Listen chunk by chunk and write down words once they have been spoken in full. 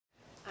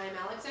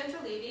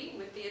Alexandra Levy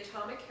with the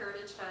Atomic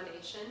Heritage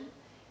Foundation.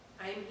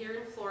 I am here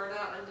in Florida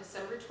on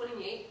December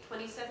 28,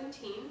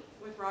 2017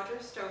 with Roger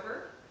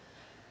Stover.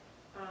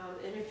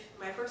 And if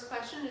my first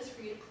question is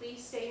for you to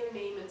please say your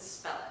name and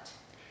spell it.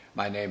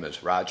 My name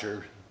is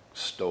Roger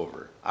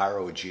Stover,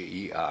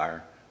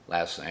 R-O-G-E-R,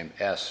 last name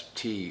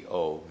S-T-O-V-E-R.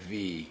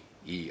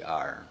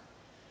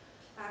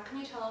 Can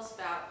you tell us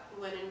about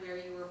when and where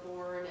you were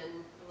born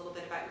and a little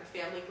bit about your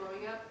family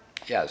growing up?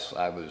 Yes,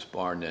 I was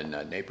born in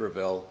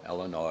Naperville,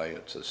 Illinois.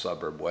 It's a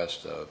suburb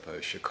west of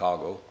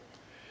Chicago.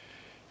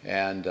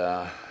 And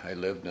I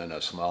lived in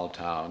a small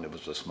town. It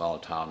was a small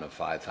town of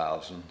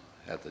 5,000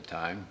 at the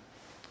time.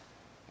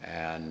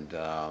 And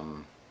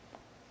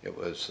it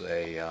was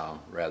a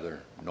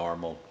rather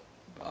normal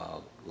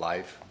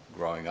life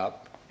growing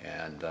up.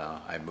 And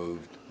I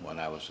moved when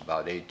I was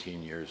about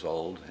 18 years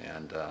old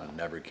and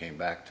never came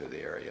back to the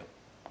area.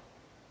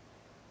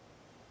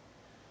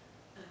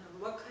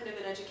 What kind of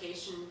an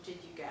education did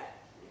you get,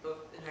 both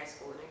in high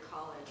school and in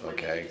college? When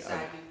Okay. did you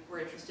decide you were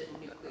interested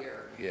in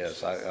nuclear?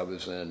 Yes, I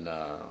was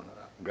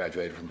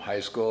graduated from high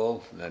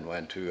school, then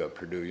went to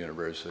Purdue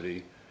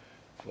University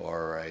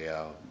for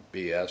a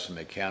BS in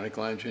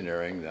mechanical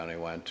engineering. Then I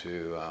went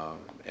to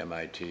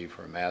MIT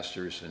for a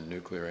master's in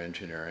nuclear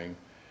engineering,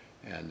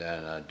 and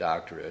then a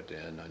doctorate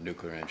in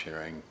nuclear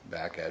engineering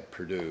back at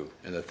Purdue.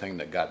 And the thing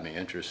that got me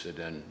interested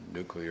in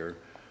nuclear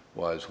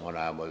was when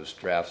I was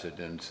drafted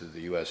into the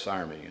U.S.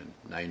 Army in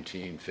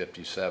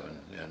 1957,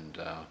 and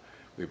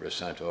we were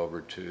sent over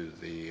to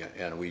the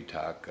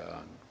Eniwetok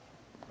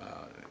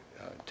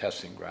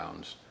testing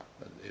grounds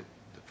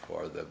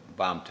for the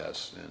bomb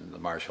tests in the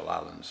Marshall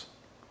Islands.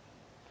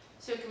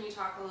 So can you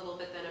talk a little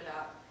bit then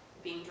about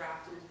being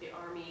drafted into the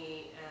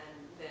Army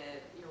and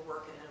your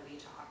work at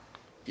Eniwetok?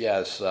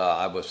 Yes,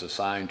 I was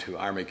assigned to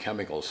Army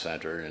Chemical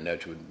Center in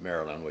Edgewood,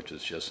 Maryland, which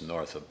is just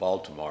north of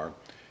Baltimore.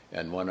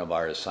 And one of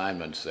our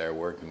assignments there,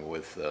 working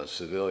with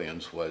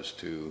civilians, was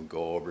to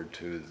go over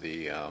to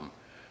the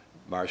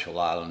Marshall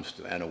Islands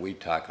to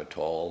Eniwetok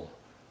Atoll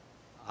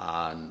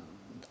on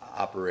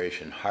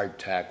Operation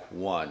Hardtack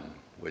 1,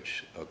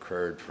 which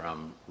occurred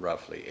from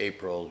roughly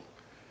April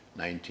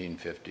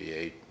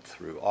 1958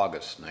 through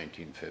August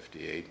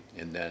 1958.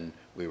 And then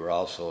we were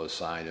also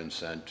assigned and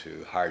sent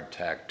to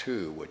Hardtack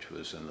 2, which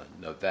was in the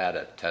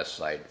Nevada test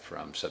site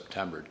from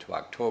September to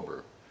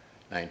October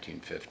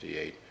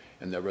 1958.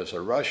 And there was a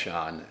rush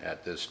on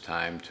at this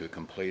time to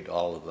complete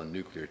all of the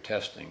nuclear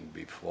testing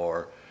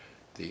before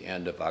the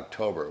end of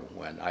October,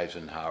 when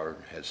Eisenhower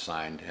had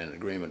signed an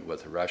agreement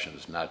with the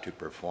Russians not to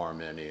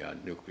perform any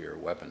nuclear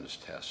weapons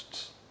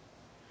tests.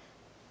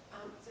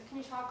 So can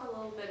you talk a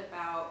little bit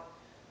about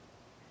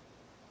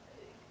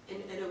in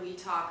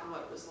Eniwetok and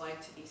what it was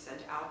like to be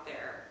sent out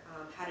there?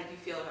 How did you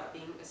feel about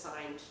being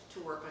assigned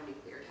to work on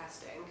nuclear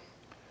testing?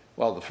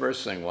 Well, the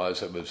first thing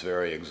was it was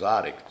very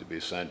exotic to be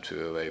sent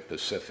to a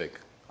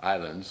Pacific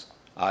island,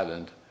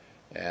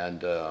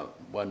 and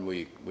when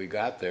we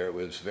got there, it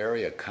was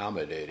very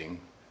accommodating.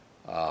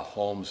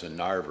 Holmes and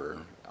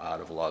Narver out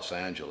of Los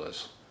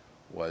Angeles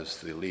was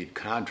the lead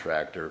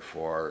contractor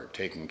for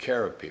taking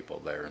care of people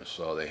there, and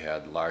so they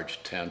had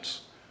large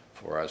tents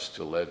for us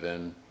to live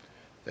in.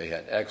 They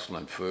had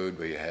excellent food.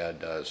 We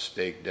had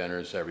steak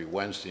dinners every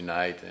Wednesday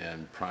night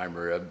and prime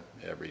rib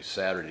every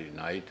Saturday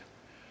night.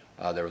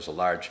 There was a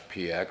large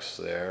PX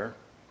there.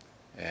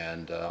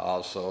 And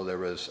also there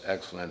was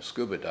excellent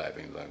scuba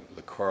diving.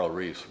 The coral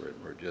reefs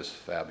were just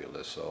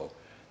fabulous. So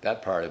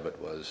that part of it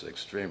was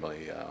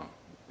extremely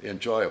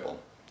enjoyable.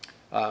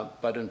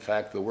 But in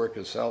fact, the work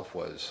itself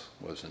was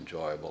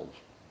enjoyable.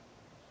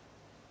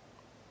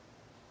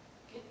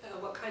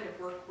 What kind of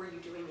work were you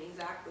doing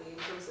exactly in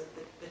terms of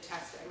the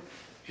testing?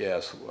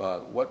 Yes,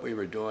 what we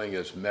were doing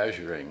is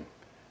measuring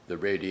the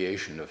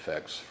radiation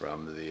effects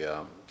from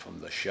the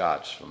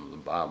shots, from the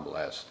bomb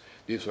blasts.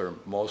 These are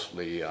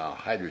mostly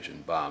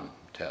hydrogen bomb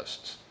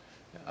tests,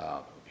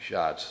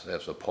 shots,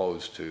 as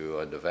opposed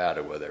to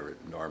Nevada, where they were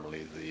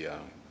normally the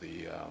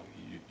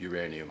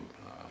uranium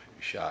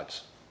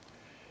shots.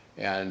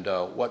 And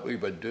what we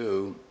would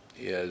do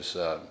is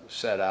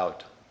set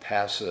out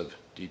passive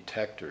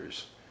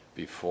detectors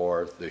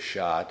before the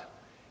shot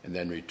and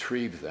then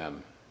retrieve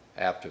them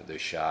after the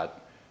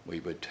shot. We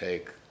would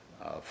take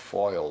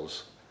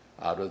foils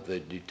out of the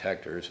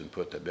detectors and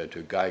put them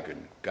into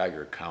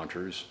Geiger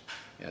counters,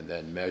 and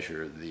then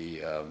measure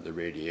the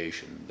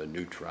radiation, the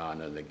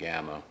neutron and the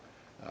gamma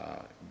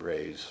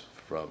rays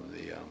from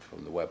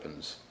the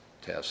weapons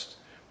test.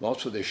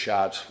 Most of the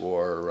shots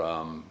were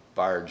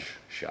barge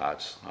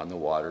shots on the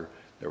water.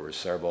 There were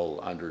several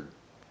under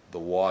the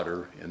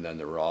water, and then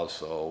there were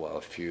also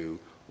a few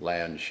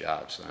land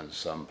shots on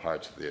some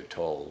parts of the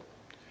atoll.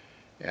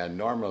 And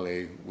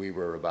normally we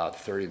were about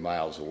 30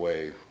 miles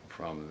away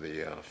from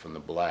the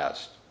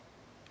blast.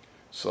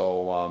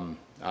 So on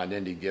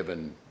any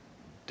given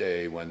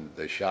day when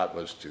the shot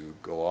was to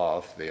go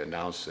off, they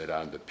announced it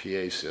on the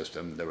PA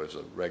system. There was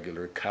a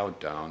regular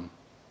countdown.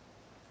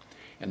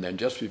 And then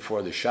just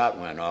before the shot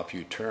went off,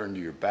 you turned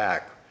your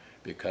back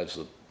because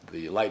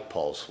the light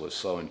pulse was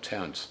so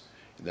intense.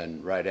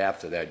 Then right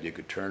after that, you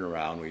could turn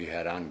around. We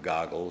had on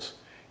goggles,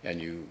 and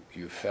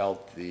you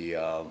felt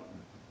the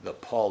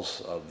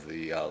pulse of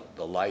the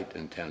light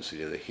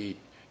intensity of the heat.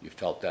 You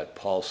felt that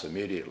pulse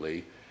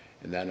immediately,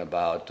 and then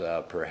about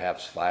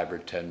perhaps 5 or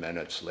 10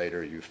 minutes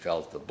later, you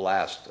felt the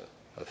blast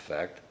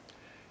effect.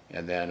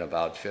 And then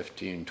about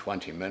 15,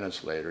 20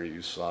 minutes later,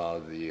 you saw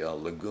the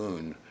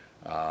lagoon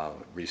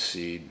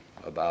recede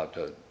about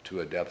to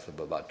a depth of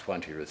about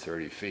 20 or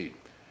 30 feet.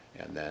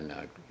 And then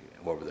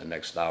over the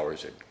next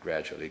hours, it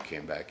gradually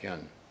came back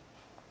in.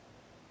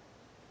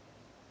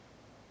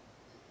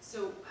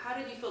 So how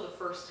did you feel the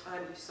first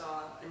time you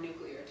saw a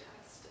nuclear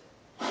test?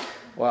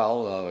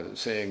 Well,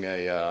 seeing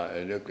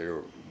a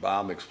nuclear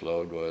bomb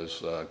explode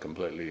was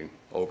completely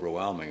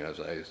overwhelming. As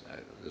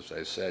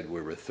I said,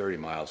 we were 30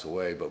 miles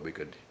away, but we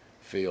could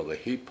feel the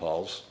heat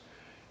pulse,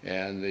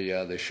 and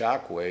the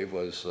shock wave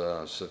was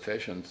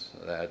sufficient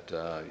that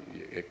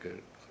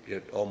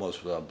it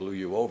almost blew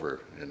you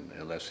over,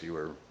 unless you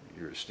were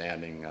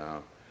standing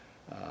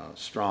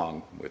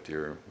strong with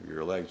your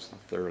legs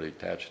thoroughly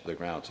attached to the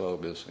ground. So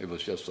it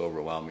was just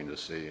overwhelming to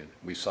see. And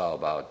we saw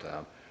about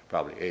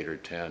probably 8 or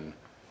 10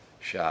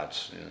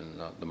 shots in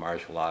the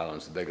Marshall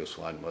Islands. The biggest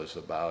one was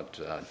about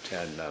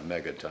 10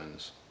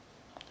 megatons,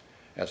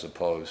 as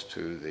opposed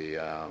to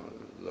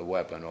the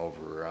weapon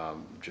over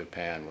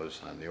Japan was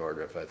on the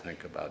order of, I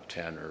think, about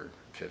 10 or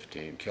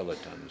 15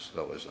 kilotons.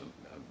 So it was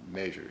a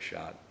major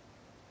shot.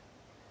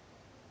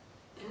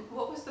 And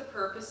what was the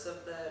purpose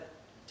of the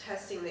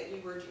testing that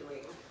you were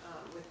doing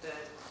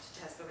to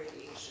test the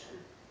radiation?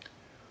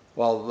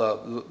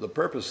 Well, the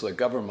purpose, the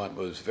government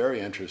was very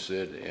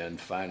interested in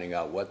finding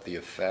out what the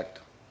effect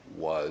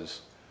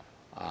was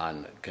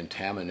on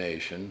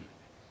contamination,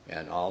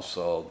 and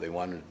also they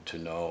wanted to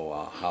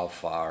know how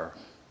far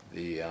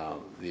the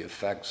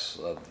effects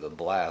of the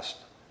blast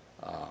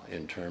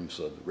in terms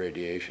of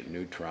radiation,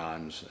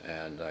 neutrons,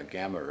 and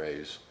gamma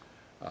rays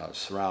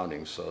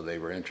surrounding. So they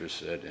were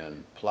interested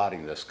in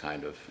plotting this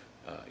kind of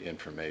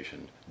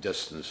information,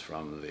 distance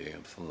from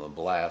the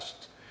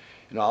blast,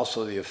 and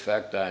also the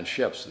effect on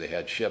ships. They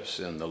had ships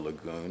in the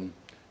lagoon,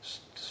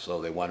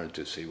 so they wanted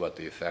to see what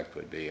the effect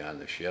would be on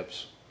the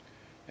ships,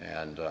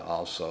 and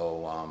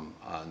also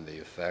on the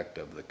effect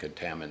of the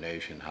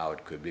contamination, how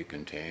it could be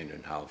contained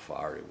and how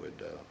far it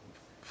would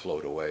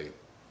float away.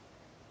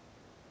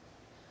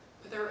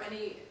 Were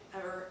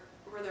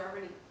there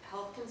any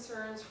health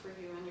concerns for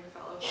you and your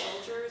fellow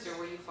soldiers, or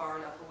were you far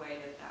enough away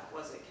that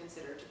wasn't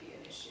considered to be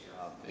an issue?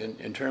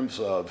 In terms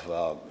of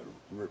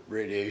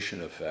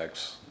radiation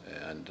effects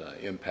and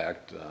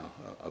impact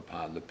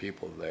upon the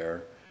people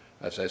there,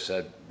 as I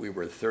said, we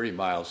were 30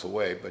 miles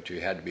away, but you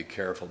had to be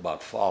careful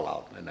about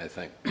fallout. And I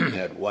think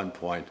at one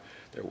point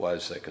there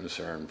was a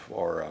concern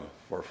for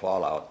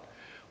fallout.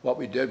 What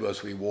we did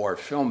was we wore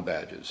film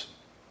badges,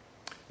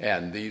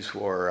 and these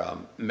were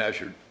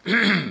measured.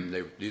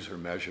 These were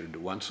measured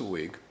once a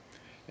week,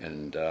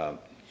 and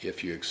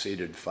if you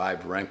exceeded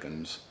 5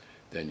 Roentgens,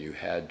 then you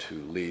had to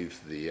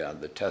leave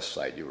the test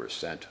site. You were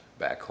sent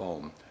back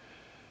home.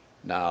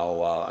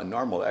 Now, a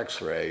normal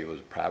X-ray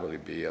would probably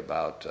be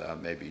about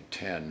maybe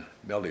 10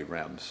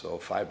 millirems, so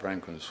 5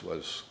 Roentgens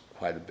was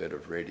quite a bit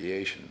of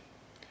radiation.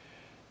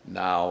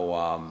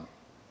 Now,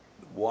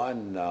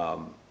 one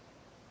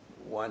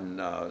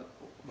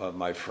of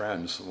my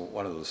friends,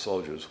 one of the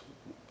soldiers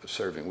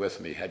serving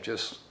with me, had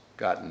just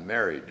gotten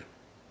married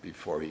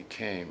before he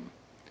came.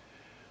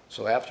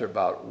 So after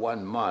about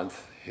 1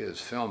 month,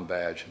 his film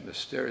badge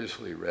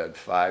mysteriously read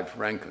 5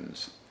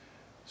 Roentgens.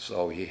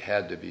 So he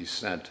had to be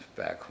sent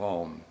back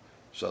home.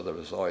 So there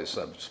was always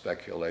some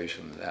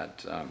speculation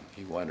that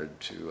he wanted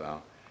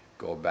to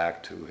go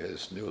back to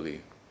his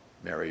newly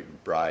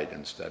married bride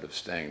instead of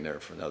staying there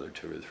for another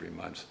 2 or 3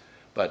 months.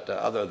 But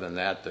other than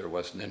that, there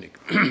wasn't any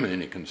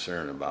any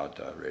concern about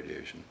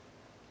radiation.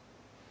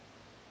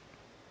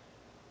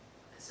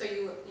 So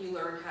you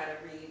learned how to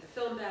read the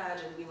film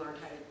badge, and you learned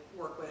how to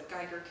work with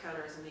Geiger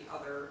counters and the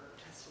other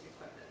testing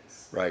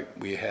equipments. Right.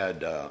 We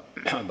had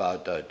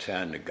about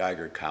 10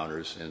 Geiger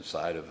counters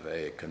inside of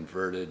a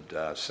converted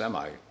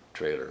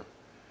semi-trailer.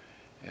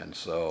 And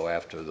so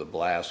after the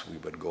blast, we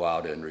would go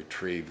out and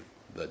retrieve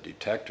the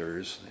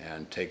detectors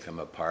and take them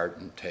apart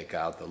and take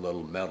out the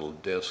little metal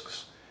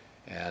discs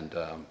and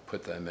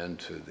put them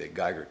into the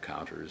Geiger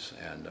counters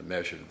and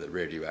measure the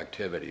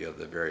radioactivity of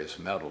the various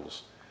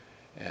metals.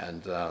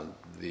 And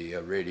the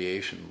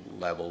radiation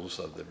levels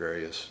of the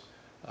various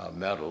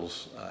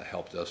metals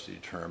helped us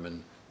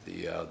determine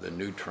the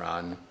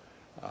neutron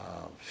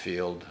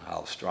field,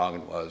 how strong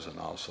it was, and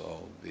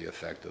also the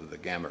effect of the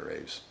gamma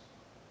rays.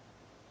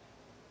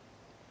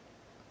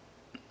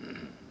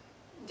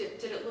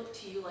 Did it look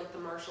to you like the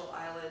Marshall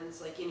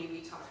Islands, like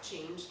Eniwetok,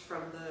 changed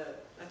from the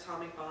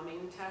atomic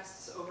bombing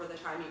tests over the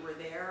time you were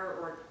there,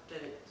 or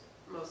did it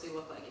mostly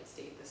look like it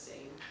stayed the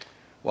same?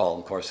 Well,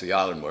 of course, the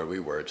island where we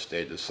were, it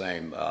stayed the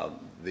same.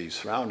 The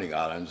surrounding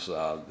islands,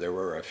 there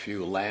were a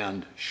few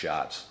land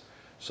shots,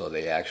 so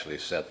they actually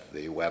set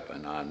the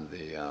weapon on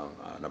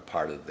a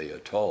part of the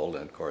atoll,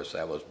 and of course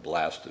that was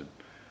blasted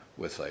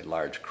with a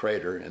large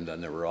crater, and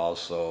then there were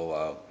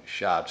also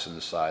shots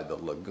inside the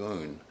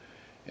lagoon,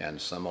 and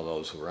some of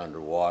those were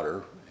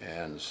underwater,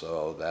 and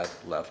so that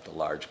left a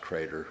large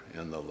crater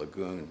in the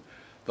lagoon.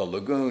 The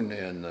lagoon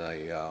in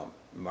the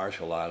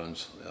Marshall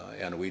Islands,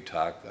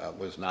 Eniwetok,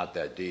 was not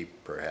that deep,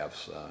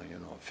 perhaps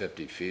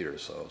 50 feet or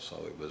so,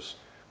 so it was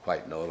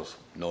quite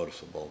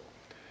noticeable.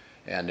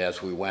 And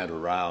as we went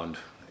around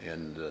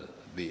in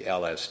the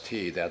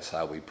LST, that's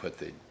how we put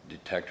the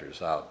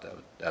detectors out.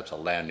 That's a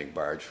landing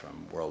barge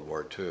from World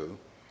War II.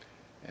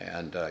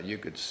 And you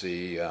could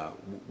see,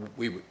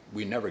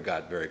 we never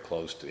got very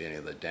close to any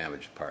of the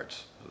damaged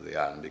parts of the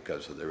island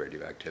because of the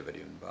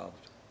radioactivity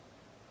involved.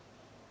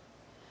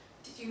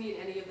 Did you meet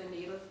any of the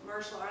native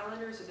Marshall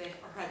Islanders,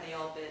 or had they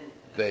all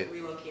been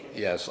relocated?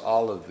 Yes,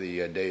 all of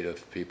the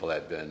native people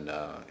had been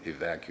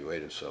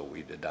evacuated, so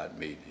we did not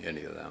meet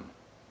any of them.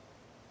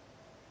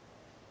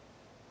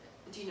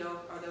 Do you know,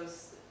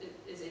 is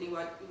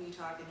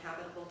Eniwetok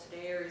inhabitable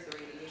today, or is the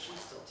radiation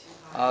still too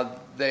high?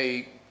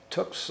 They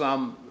took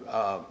some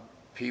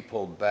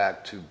people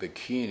back to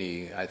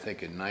Bikini, I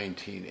think in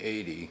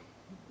 1980,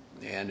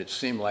 and it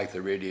seemed like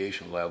the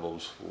radiation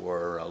levels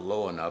were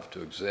low enough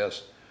to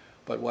exist.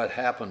 But what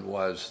happened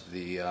was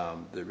the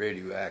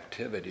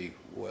radioactivity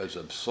was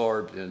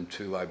absorbed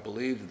into, I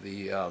believe,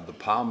 the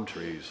palm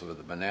trees or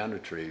the banana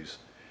trees,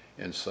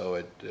 and so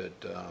it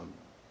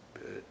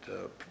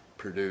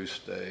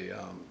produced an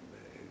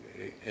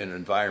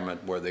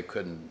environment where they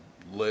couldn't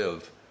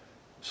live,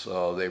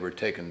 so they were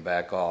taken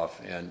back off.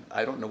 And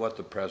I don't know what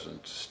the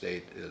present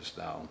state is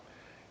now.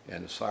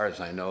 And as far as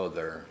I know,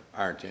 there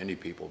aren't any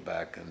people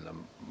back in the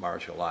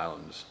Marshall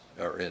Islands,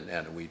 or in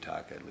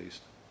Eniwetok at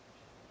least.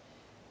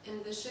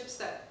 And the ships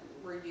that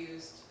were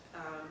used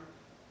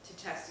to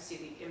test to see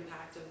the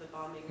impact of the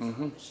bombings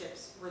on the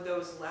ships, were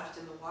those left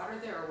in the water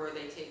there, or were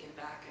they taken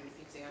back and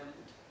examined?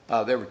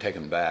 They were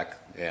taken back,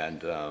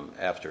 and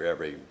after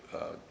every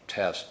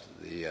test,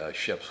 the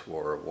ships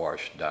were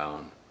washed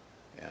down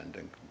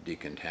and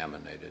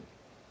decontaminated.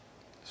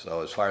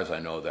 So as far as I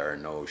know, there are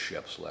no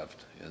ships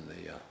left in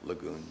the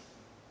lagoon.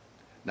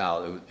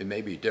 Now, it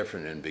may be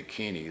different in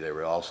Bikini. There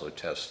were also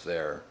tests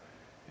there,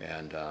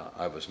 and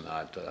I was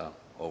not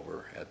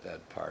over at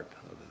that part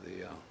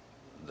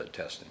of the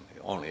testing,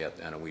 only at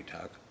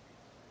Eniwetok.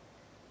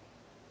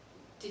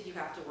 Did you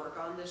have to work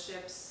on the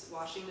ships,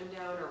 washing them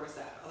down, or was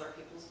that other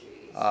people's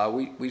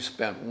duties? We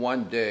spent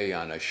one day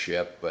on a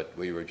ship, but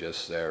we were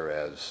just there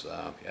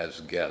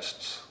as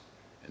guests,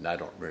 and I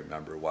don't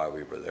remember why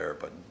we were there,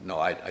 but no,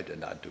 I did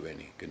not do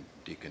any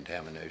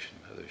decontamination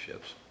of the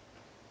ships.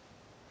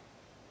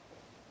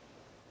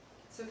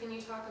 So can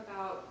you talk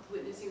about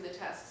witnessing the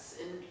tests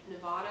in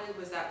Nevada?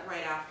 Was that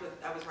right after?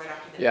 That was right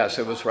after the. Yes,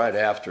 it was right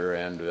after,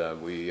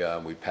 and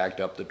we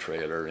packed up the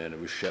trailer, and it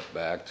was shipped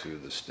back to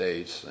the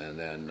States, and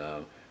then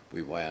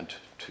we went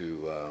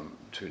to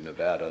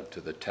Nevada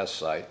to the test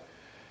site,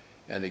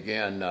 and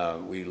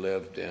again we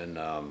lived in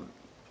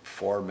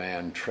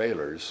 4-man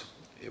trailers.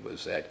 It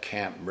was at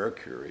Camp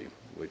Mercury,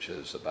 which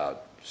is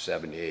about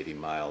 70-80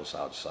 miles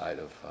outside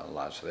of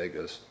Las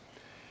Vegas.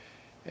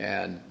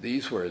 And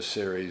these were a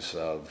series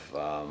of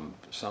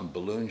some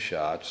balloon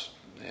shots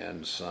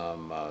and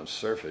some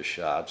surface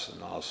shots,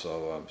 and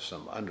also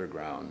some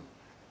underground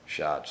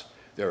shots.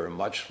 They were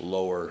much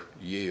lower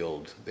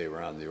yield. They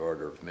were on the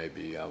order of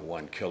maybe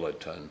 1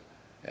 kiloton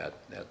at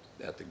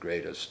the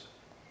greatest.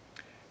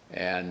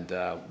 And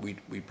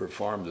we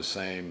performed the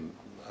same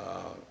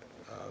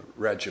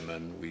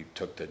regimen. We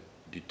took the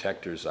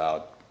detectors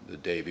out the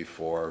day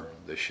before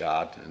the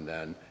shot, and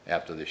then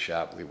after the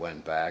shot we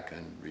went back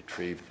and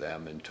retrieved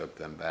them and took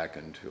them back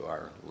into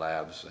our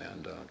labs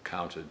and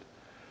counted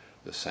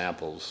the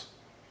samples.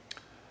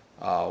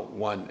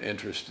 One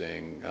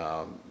interesting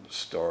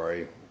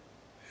story,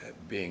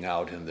 being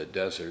out in the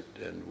desert,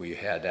 and we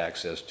had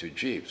access to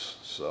jeeps,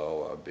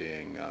 so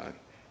being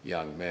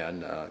young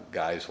men,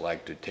 guys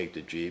like to take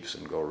the jeeps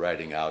and go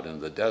riding out in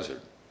the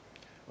desert.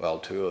 Well,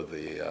 2 of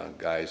the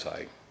guys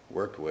I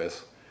worked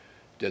with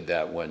did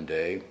that one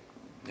day,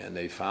 and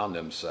they found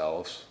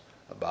themselves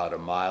about a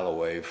mile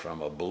away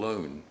from a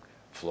balloon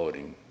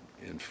floating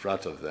in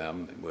front of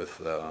them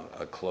with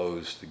a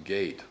closed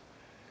gate.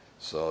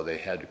 So they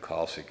had to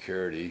call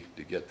security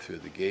to get through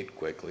the gate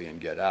quickly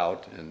and get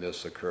out, and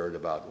this occurred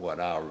about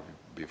 1 hour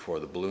before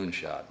the balloon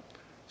shot.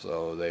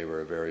 So they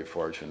were very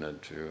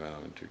fortunate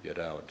to get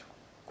out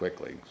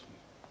quickly.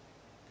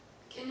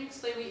 Can you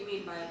explain what you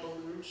mean by a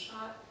balloon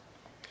shot?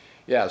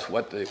 Yes,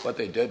 what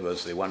they did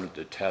was they wanted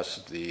to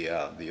test the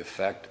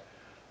effect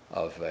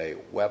of a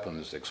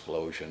weapons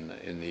explosion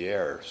in the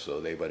air.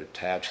 So they would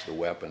attach the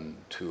weapon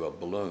to a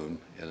balloon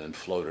and then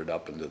float it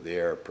up into the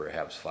air,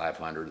 perhaps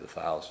 500,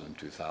 1,000,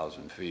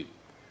 2,000 feet,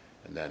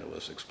 and then it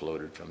was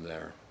exploded from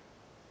there.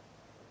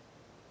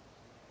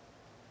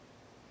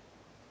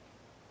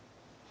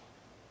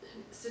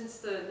 Since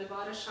the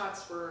Nevada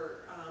shots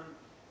were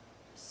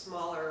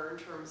smaller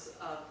in terms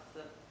of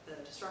the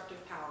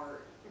destructive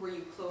power, were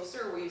you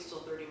closer, or were you still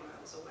 30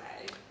 miles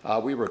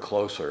away? We were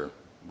closer.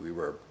 We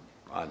were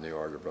on the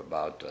order of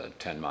about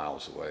 10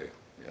 miles away,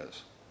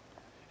 yes.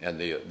 and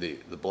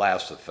the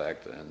blast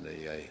effect and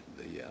the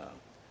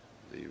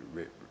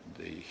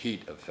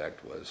heat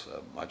effect was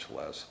much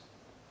less.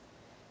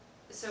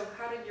 So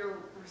how did your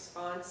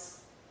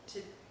response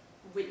to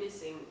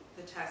witnessing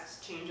the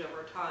tests change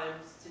over time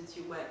since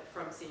you went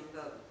from seeing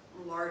the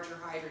larger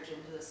hydrogen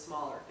to the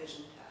smaller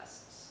fission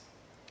tests?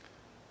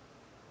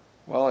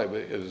 Well,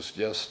 it was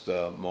just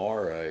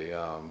more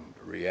a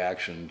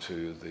reaction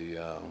to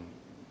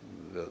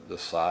the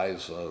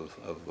size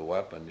of the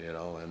weapon, you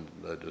know, and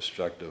the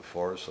destructive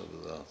force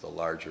of the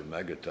larger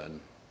megaton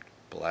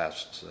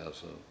blasts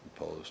as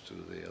opposed to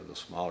the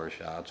smaller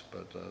shots.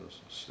 But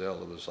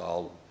still, it was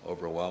all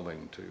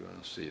overwhelming to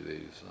see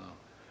these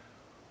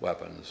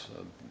weapons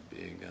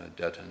being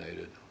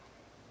detonated.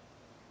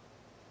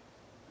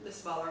 The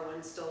smaller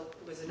one still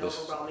was an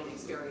overwhelming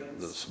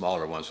experience. The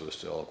smaller ones were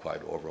still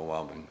quite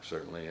overwhelming,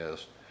 certainly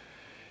is.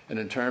 And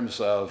in terms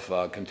of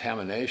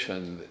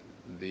contamination,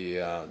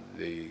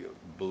 the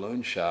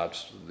balloon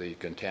shots, the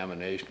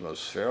contamination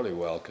was fairly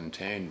well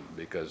contained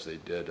because they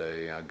did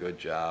a good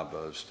job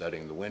of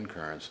studying the wind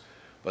currents.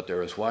 But there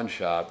was one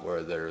shot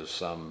where there's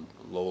some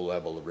low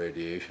level of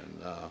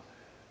radiation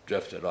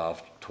drifted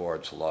off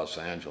towards Los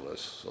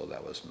Angeles, so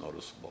that was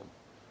noticeable.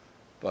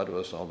 But it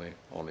was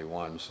only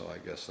one, so I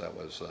guess that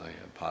was a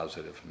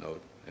positive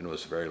note, and it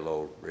was very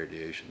low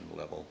radiation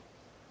level.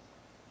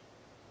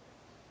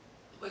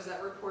 Was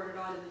that reported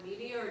on in the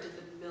media, or did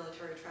the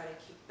military try to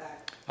keep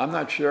that? I'm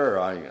not sure.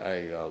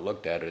 I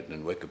looked at it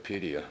in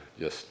Wikipedia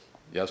just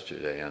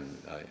yesterday,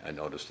 and I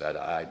noticed that.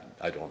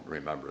 I don't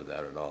remember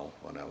that at all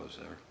when I was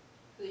there.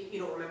 You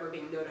don't remember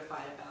being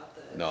notified about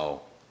the...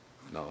 No,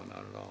 not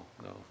at all,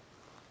 no.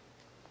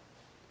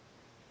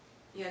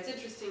 Yeah, it's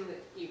interesting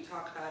that you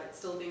talk about it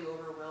still being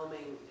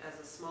overwhelming as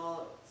a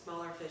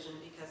smaller fission,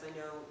 because I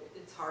know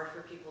it's hard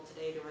for people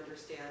today to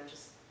understand.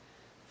 Just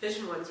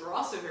fission ones were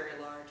also very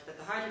large, but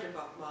the hydrogen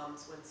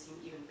bombs ones seem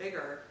even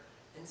bigger,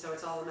 and so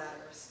it's all a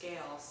matter of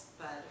scales.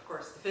 But of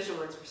course, the fission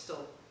ones were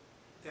still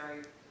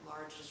very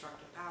large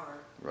destructive power.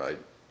 Right,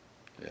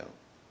 yeah.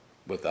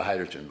 With the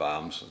hydrogen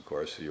bombs, of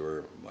course, you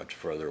were much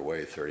further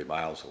away, 30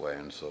 miles away,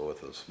 and so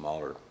with the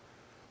smaller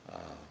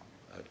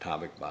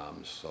atomic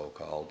bombs,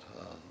 so-called,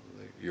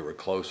 you were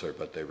closer,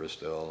 but they were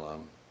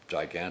still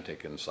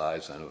gigantic in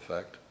size and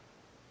effect.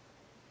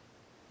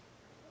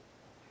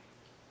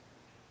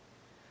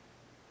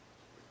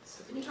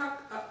 So can you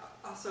talk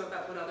also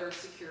about what other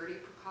security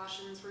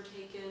precautions were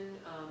taken?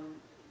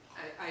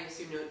 I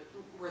assume,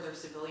 were there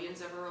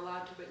civilians ever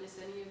allowed to witness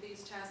any of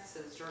these tests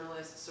as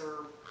journalists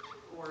or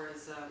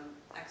as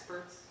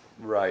experts?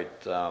 Right.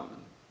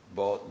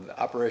 Both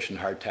Operation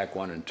Hardtack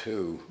 1 and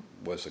 2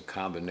 was a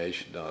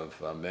combination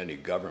of many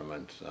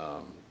government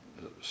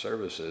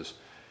services,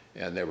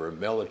 and they were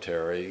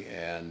military,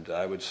 and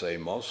I would say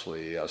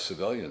mostly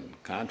civilian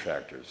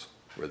contractors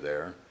were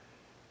there.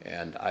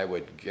 And I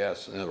would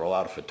guess, and there were a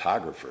lot of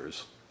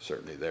photographers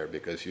certainly there,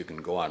 because you can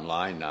go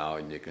online now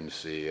and you can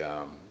see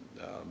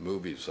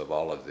movies of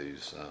all of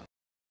these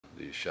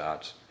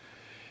shots.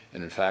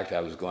 And in fact,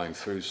 I was going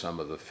through some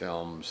of the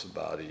films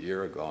about a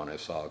year ago, and I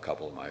saw a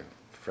couple of my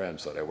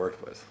friends that I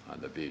worked with on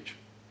the beach.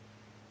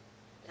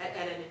 At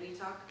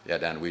Eniwetok?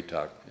 At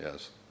Eniwetok,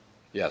 yes.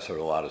 Yes, there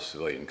were a lot of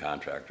civilian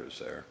contractors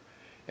there.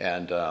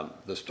 And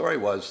the story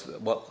was,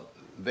 well,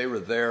 they were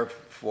there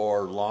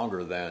for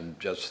longer than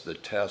just the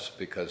tests,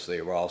 because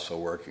they were also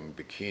working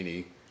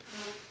Bikini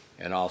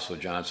and also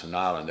Johnson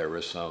Island. There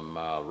were some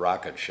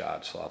rocket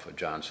shots off of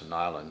Johnson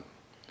Island.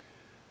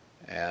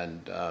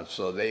 And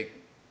so they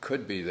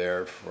could be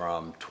there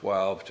from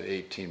 12 to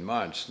 18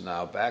 months.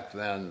 Now, back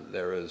then,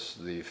 there was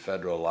the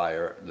federal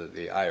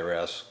the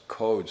IRS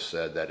code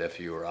said that if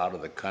you were out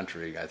of the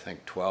country, I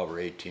think 12 or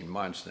 18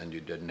 months, then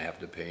you didn't have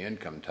to pay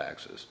income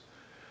taxes.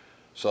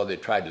 So they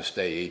tried to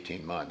stay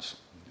 18 months.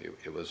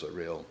 It was a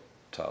real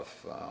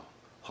tough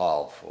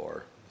haul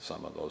for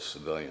some of those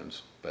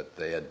civilians, but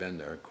they had been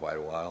there quite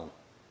a while.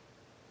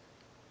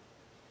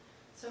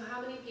 So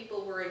how many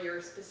people were in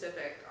your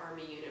specific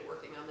Army unit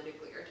working on the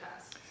nuclear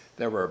test?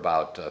 There were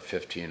about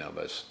 15 of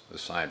us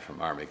assigned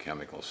from Army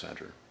Chemical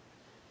Center.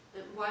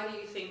 And why do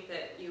you think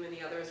that you and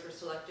the others were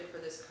selected for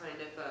this kind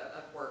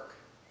of work?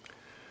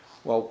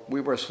 Well,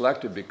 we were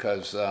selected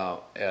because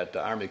at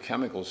the Army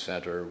Chemical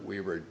Center,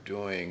 we were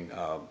doing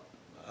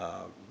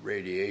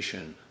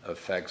radiation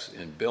effects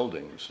in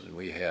buildings, and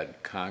we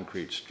had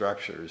concrete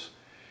structures,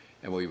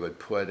 and we would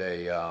put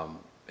a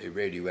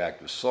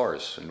radioactive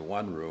source in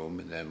one room,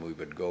 and then we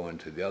would go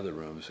into the other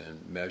rooms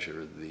and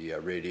measure the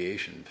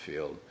radiation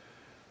field.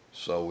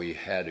 So we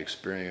had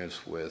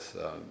experience with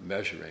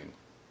measuring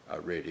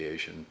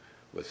radiation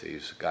with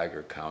these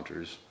Geiger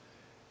counters,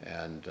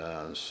 and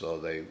so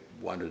they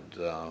wanted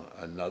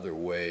another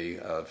way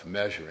of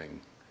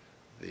measuring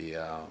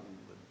the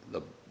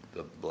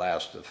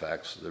blast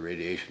effects, the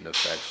radiation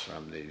effects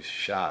from these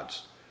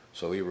shots.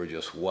 So we were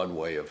just one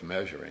way of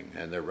measuring,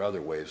 and there were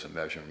other ways of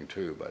measuring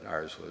too, but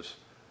ours was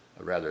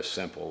a rather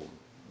simple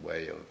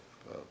way of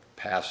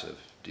passive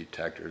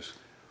detectors,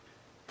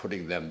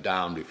 putting them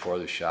down before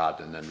the shot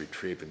and then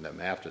retrieving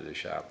them after the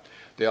shot.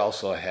 They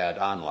also had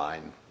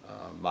online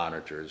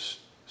monitors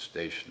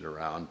stationed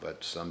around,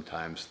 but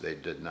sometimes they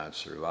did not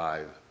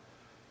survive.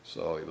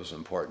 So it was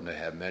important to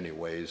have many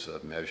ways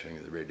of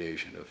measuring the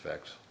radiation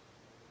effects.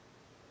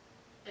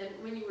 And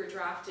when you were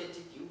drafted,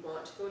 did you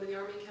want to go to the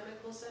Army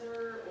Chemical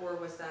Center, or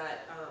was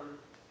that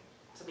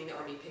something the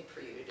Army picked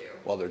for you to do?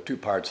 Well, there are two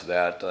parts of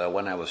that.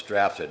 When I was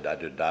drafted, I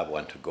did not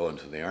want to go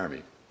into the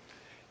Army.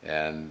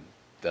 And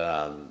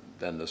then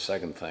the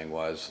second thing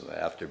was,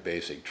 after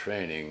basic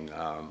training,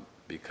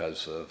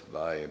 because of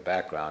my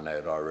background, I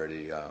had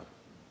already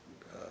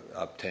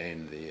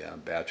obtained the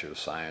Bachelor of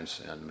Science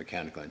in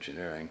Mechanical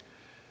Engineering.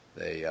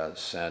 They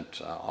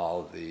sent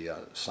all the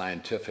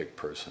scientific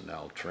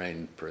personnel,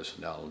 trained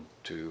personnel,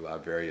 to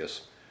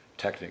various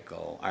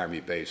technical Army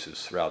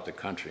bases throughout the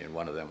country, and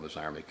one of them was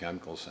Army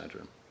Chemical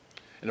Center.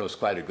 And it was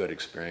quite a good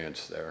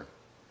experience there.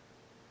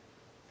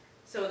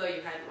 So though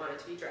you hadn't wanted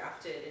to be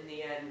drafted, in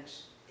the end,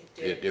 it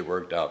did? It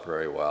worked out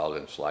very well.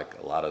 It's like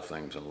a lot of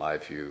things in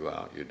life, you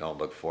don't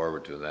look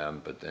forward to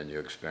them, but then you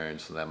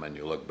experience them and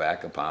you look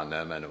back upon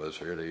them, and it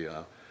was really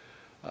a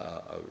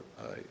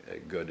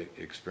good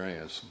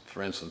experience.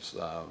 For instance,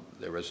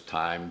 there was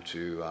time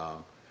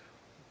to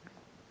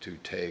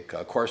take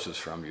courses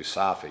from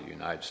USAFI,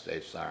 United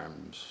States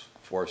Armed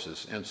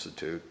Forces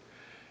Institute,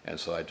 and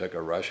so I took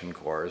a Russian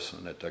course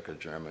and I took a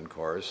German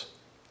course.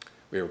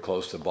 We were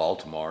close to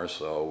Baltimore,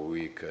 so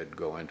we could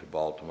go into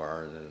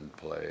Baltimore and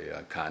play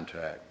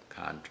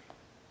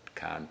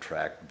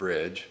contract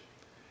bridge,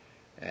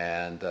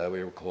 and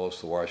we were close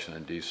to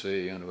Washington,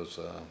 D.C., and it was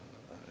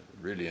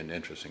really an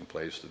interesting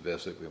place to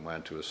visit. We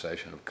went to a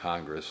session of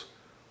Congress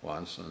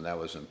once, and that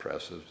was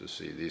impressive to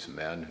see these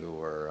men who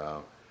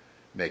were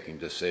making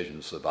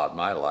decisions about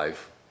my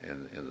life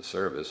in the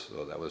service,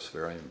 so that was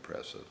very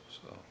impressive.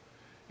 So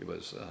it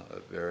was a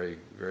very,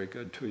 very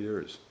good 2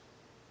 years.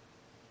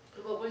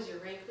 What was your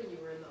rank when you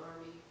were in the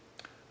Army?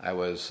 I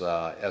was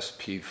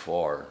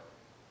SP4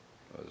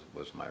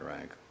 was my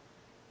rank.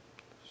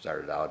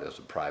 Started out as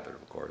a private,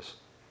 of course.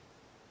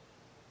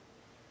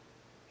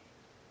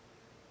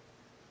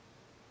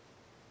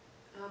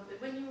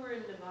 When you were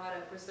in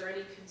Nevada, was there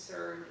any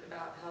concern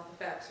about health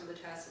effects from the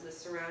tests in the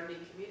surrounding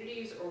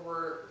communities, or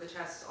were the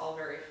tests all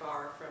very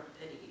far from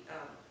any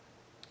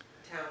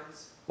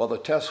towns? Well, the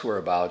tests were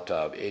about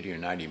 80 or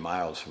 90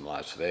 miles from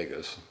Las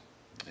Vegas,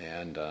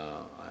 and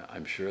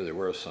I'm sure there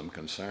were some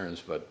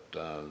concerns, but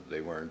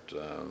they weren't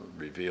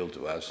revealed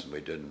to us, and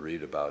we didn't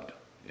read about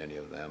any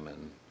of them.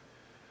 And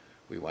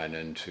we went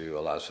into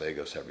Las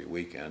Vegas every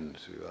weekend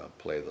to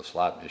play the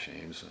slot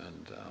machines,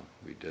 and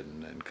we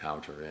didn't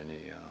encounter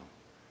any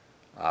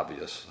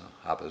obvious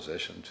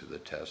opposition to the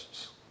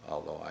tests,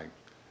 although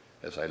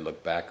as I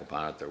look back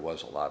upon it, there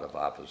was a lot of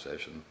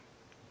opposition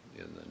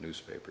in the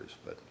newspapers,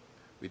 but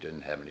we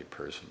didn't have any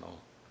personal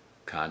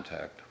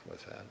contact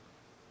with that.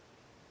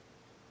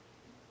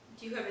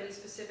 Do you have any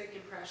specific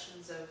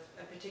impressions of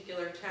a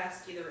particular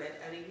test, either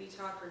at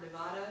Eniwetok or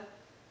Nevada?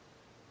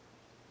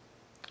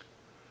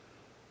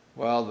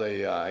 Well,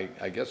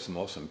 I guess the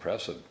most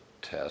impressive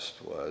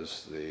test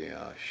was the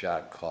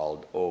shot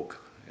called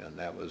Oak, and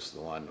that was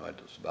the one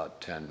that was about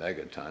 10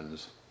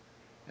 megatons,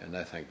 and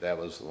I think that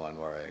was the one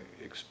where I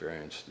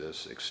experienced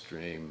this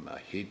extreme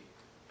heat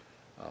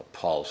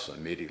pulse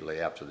immediately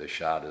after the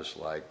shot. Is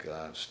like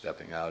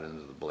stepping out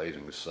into the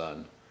blazing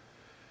sun,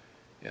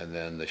 and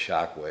then the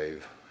shock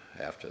wave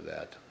after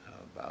that,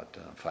 about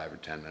 5 or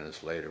 10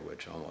 minutes later,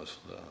 which almost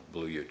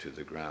blew you to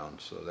the ground.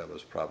 So that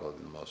was probably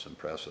the most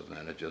impressive,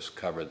 and it just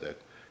covered the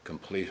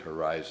complete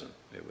horizon.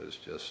 It was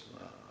just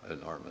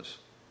enormous.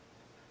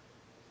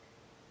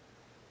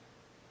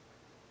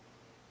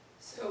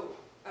 So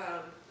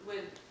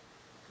when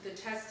the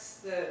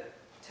tests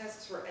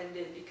were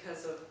ended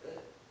because of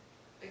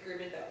the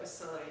agreement that was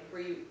signed,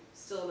 were you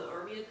still in the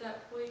Army at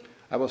that point?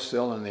 I was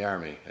still in the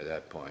Army at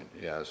that point,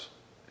 yes,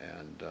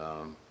 and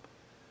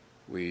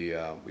we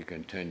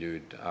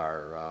continued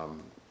our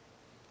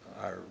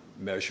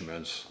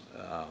measurements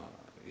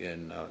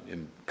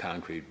in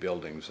concrete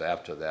buildings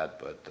after that,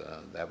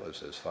 but that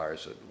was as far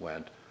as it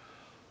went.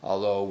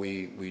 Although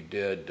we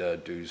did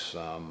do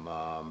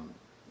some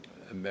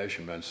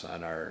measurements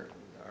on our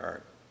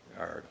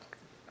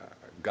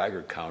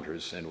Geiger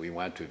counters, and we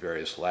went to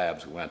various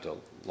labs. We went to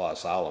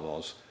Los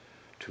Alamos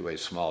to a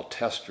small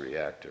test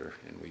reactor,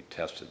 and we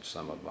tested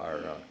some of our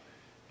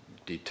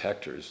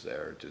detectors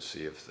there to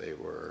see if they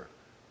were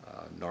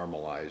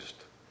normalized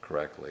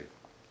correctly.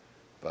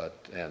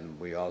 And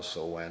we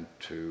also went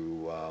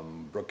to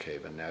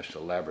Brookhaven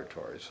National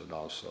Laboratories and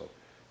also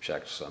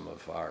checked some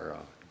of our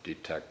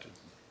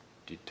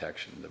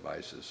detection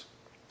devices.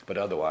 But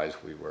otherwise,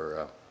 we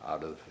were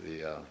out of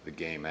the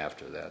game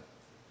after that.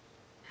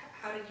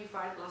 How did you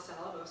find Los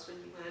Alamos when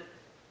you went?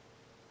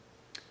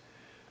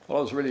 Well,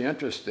 it was really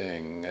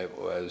interesting. It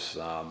was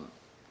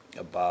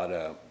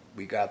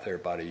we got there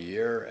about a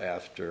year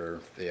after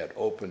they had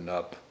opened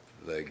up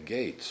the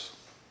gates.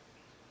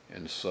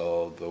 And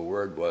so the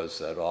word was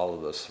that all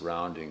of the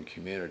surrounding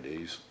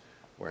communities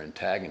were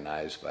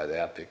antagonized by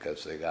that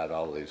because they got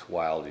all these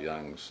wild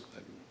young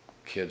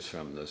kids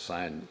from the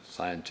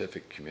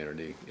scientific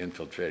community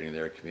infiltrating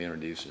their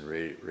communities and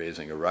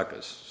raising a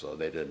ruckus. So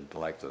they didn't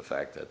like the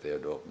fact that they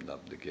had opened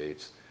up the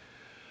gates.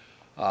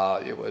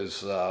 It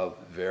was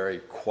very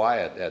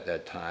quiet at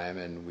that time,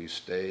 and we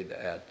stayed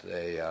at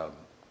a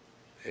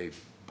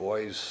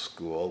boys'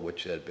 school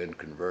which had been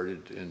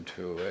converted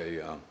into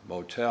a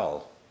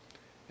motel.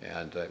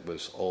 And it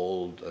was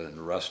old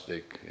and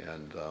rustic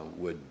and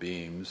wood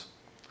beams.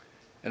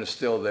 And it's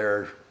still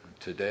there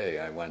today.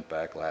 I went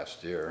back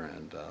last year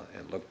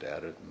and looked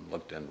at it and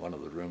looked in one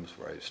of the rooms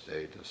where I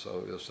stayed.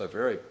 So it was a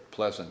very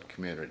pleasant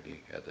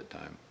community at the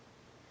time.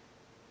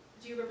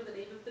 Do you remember the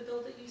name of the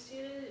building you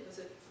stayed in? Was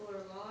it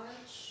Fuller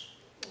Lodge?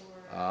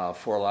 Or?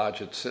 Fuller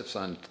Lodge, it sits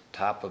on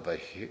top of a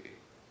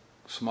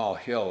small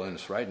hill, and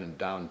it's right in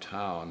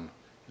downtown.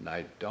 And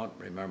I don't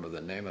remember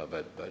the name of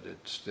it, but it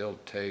still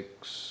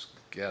takes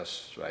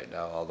guests right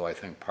now, although I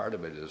think part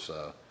of it is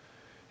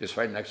it's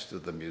right next to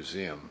the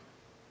museum.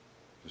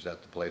 Is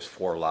that the place,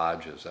 Fuller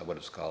Lodge? Is that what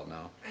it's called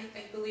now? I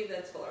believe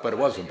that's Fuller Lodge. But it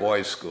was a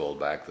boys' school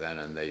back then,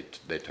 and they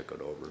took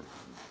it over,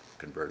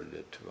 converted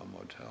it to a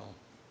motel.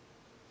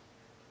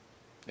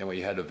 And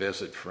we had a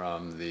visit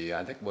from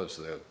I think it was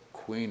the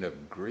Queen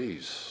of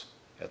Greece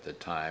at the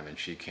time, and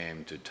she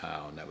came to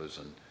town. That was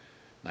in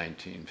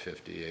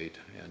 1958,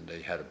 and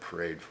they had a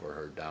parade for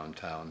her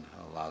downtown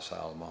Los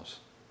Alamos.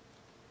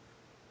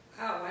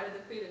 Wow, why did the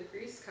Queen of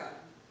Greece come?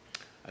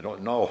 I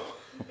don't know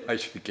why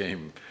she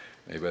came.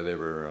 Maybe they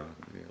were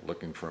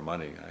looking for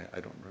money. I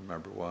don't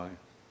remember why.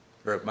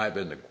 Or it might have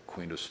been the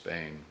Queen of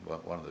Spain,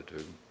 one of the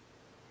two.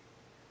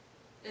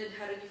 And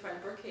how did you find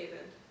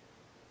Brookhaven?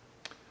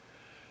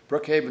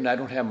 Brookhaven, I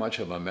don't have much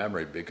of a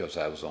memory because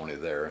I was only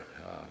there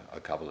a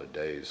couple of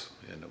days,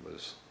 and it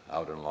was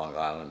out in Long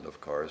Island, of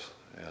course,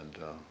 and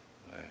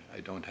I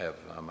don't have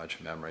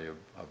much memory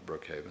of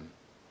Brookhaven.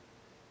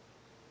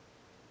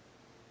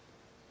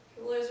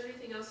 Well, is there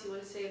anything else you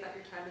want to say about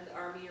your time in the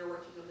Army or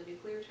working on the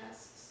nuclear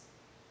tests?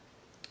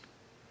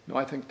 No,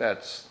 I think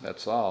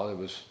that's all. It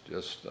was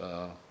just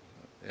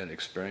an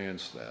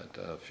experience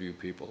that few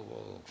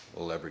people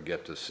will ever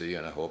get to see,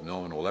 and I hope no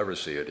one will ever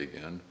see it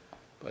again.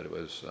 But it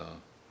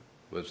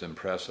was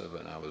impressive,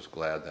 and I was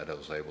glad that I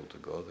was able to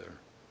go there.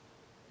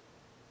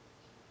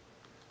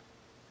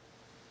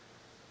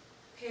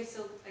 Okay,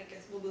 so I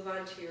guess we'll move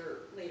on to your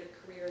later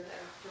career then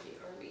after the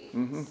Army.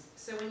 Mm-hmm.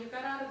 So when you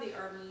got out of the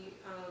Army,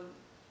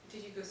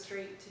 did you go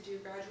straight to do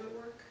graduate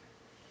work?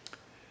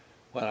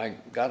 When I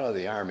got out of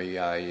the Army,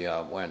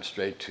 I went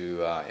straight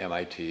to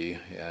MIT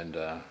and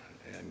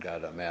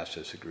got a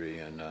master's degree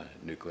in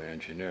nuclear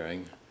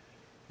engineering.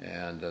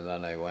 And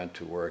then I went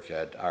to work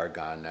at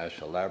Argonne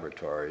National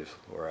Laboratories,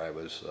 where I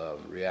was a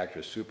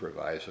reactor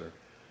supervisor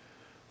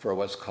for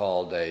what's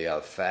called a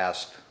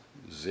fast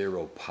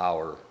zero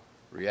power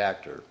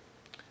reactor.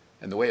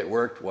 And the way it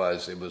worked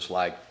was it was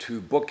like two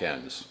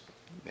bookends,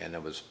 and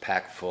it was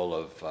packed full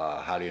of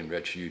highly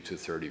enriched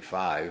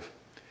U-235.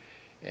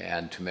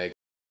 And to make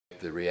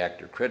the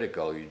reactor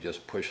critical, you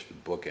just push the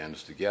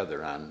bookends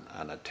together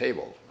on a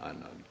table,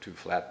 on two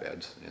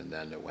flatbeds, and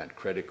then it went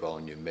critical,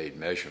 and you made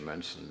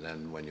measurements, and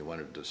then when you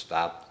wanted to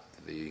stop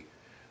the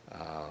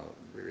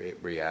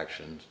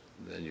reactions,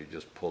 then you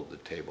just pulled the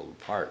table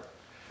apart.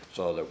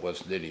 So there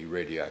wasn't any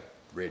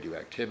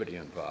radioactivity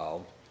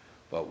involved,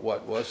 but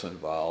what was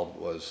involved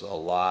was a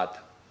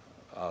lot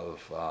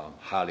of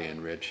highly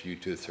enriched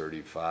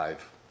U-235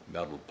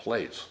 metal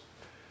plates,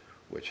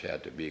 which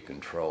had to be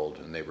controlled,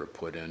 and they were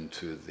put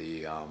into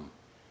the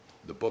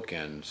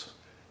bookends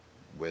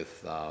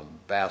with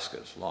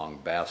baskets, long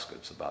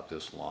baskets about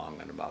this long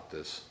and about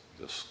this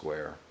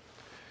square.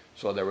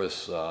 So there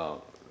was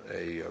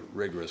a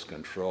rigorous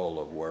control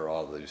of where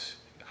all these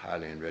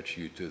highly enriched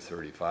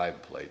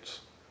U-235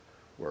 plates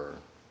were.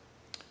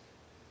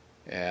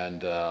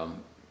 And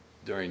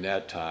during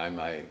that time,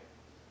 I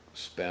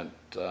spent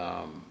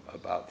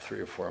about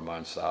 3 or 4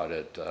 months out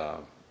at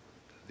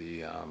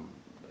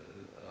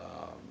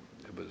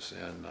it was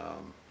in,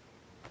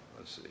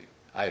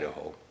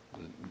 Idaho,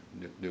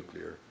 the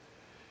nuclear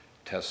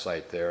test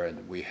site there,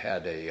 and we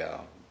had a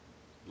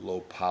low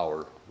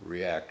power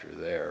reactor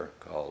there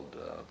called,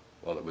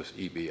 well, it was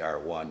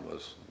EBR-1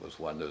 was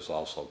one. There's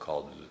also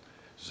called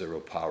Zero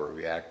Power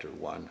Reactor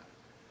 1.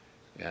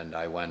 And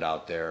I went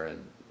out there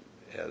and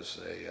as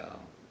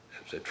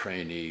a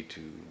trainee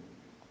to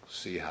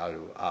see how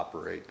to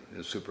operate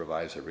and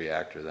supervise a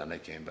reactor. Then I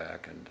came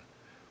back and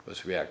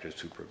was reactor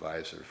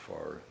supervisor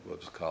for what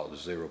was called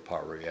Zero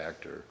Power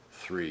Reactor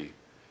 3,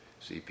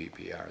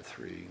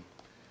 ZPPR-3.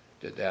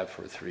 Did that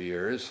for 3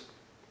 years.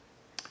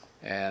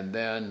 And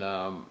then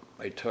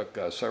I took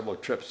several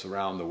trips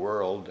around the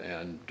world,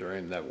 and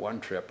during that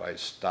one trip I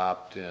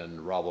stopped in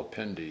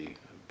Rawalpindi,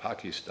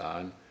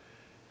 Pakistan,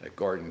 at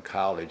Gordon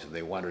College, and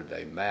they wanted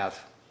a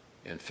math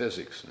and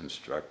physics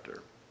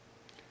instructor.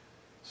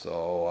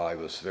 So I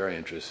was very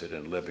interested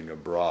in living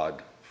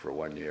abroad for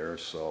 1 year,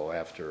 so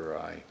after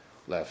I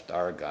left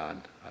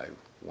Argonne, I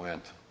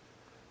went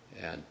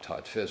and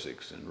taught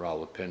physics in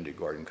Rawalpindi,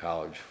 Gordon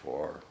College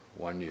for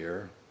 1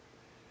 year,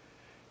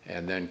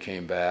 and then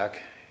came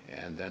back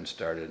and then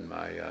started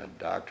my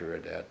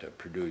doctorate at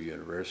Purdue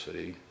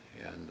University.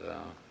 And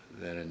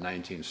then in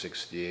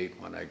 1968,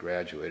 when I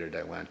graduated,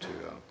 I went to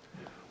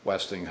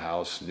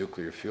Westinghouse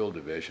Nuclear Fuel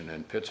Division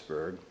in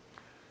Pittsburgh,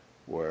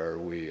 where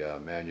we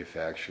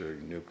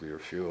manufactured nuclear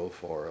fuel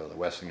for the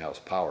Westinghouse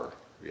power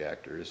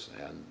reactors.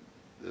 And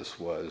this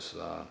was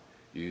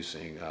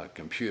using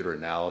computer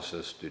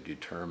analysis to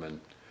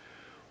determine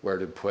where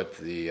to put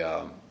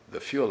the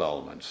fuel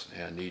elements.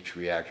 And each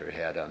reactor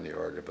had on the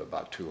order of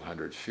about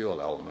 200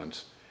 fuel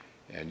elements,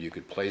 and you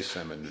could place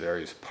them in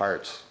various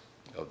parts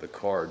of the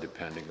core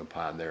depending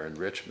upon their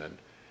enrichment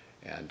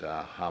and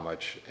how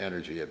much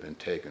energy had been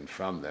taken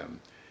from them.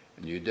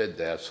 And you did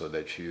that so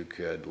that you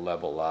could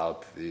level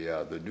out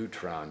the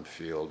neutron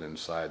field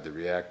inside the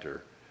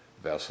reactor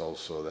vessel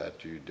so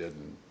that you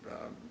didn't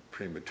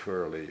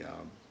prematurely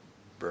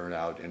burn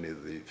out any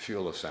of the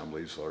fuel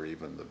assemblies or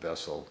even the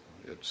vessel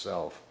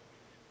itself.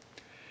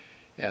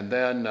 And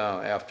then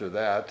after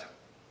that,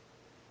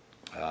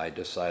 I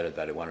decided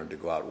that I wanted to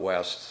go out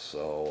west,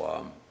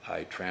 so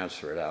I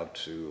transferred out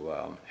to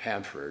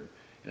Hanford.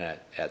 And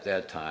at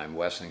that time,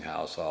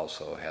 Westinghouse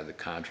also had the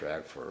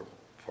contract for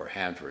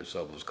Hanford,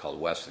 so it was called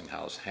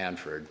Westinghouse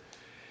Hanford.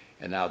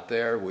 And out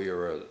there, we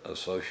were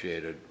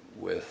associated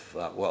with,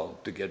 well,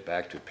 to get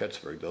back to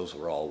Pittsburgh, those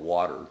were all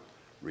water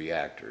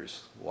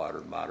reactors,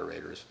 water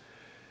moderators.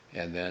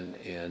 And then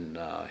in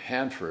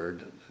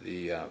Hanford,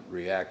 the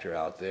reactor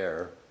out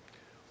there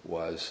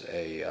was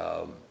a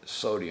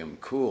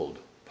sodium-cooled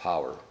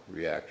power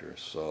reactor.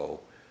 So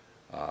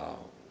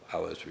I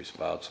was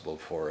responsible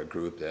for a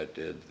group that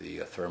did the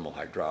thermal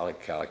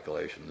hydraulic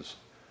calculations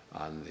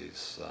on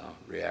this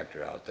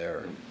reactor out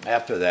there.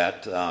 After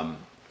that,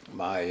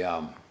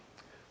 my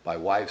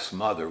wife's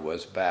mother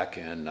was back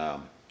in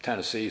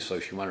Tennessee, so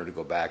she wanted to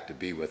go back to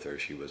be with her.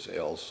 She was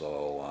ill,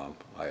 so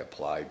I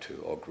applied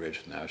to Oak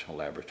Ridge National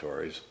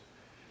Laboratories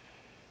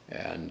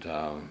and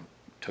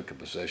took a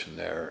position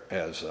there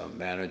as a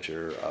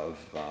manager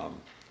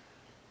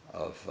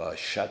of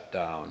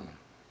shutdown.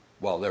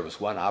 Well, there was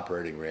one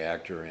operating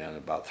reactor and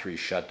about 3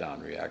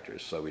 shutdown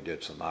reactors, so we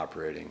did some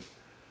operating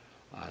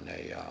on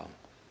a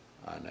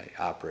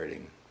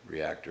operating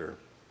reactor.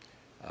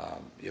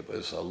 It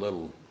was a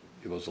little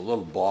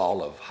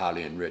ball of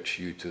highly enriched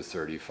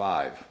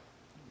U-235,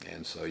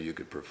 and so you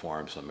could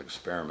perform some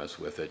experiments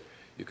with it.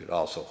 You could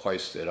also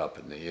hoist it up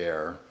in the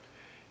air.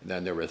 And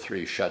then there were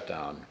 3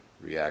 shutdown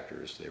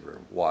reactors. They were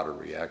water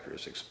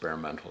reactors,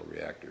 experimental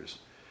reactors.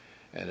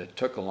 And it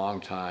took a long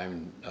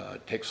time.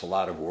 It takes a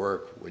lot of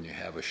work when you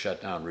have a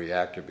shutdown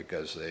reactor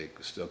because they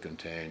still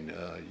contain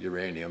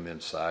uranium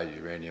inside,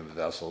 uranium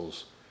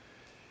vessels.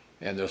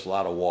 And there's a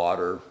lot of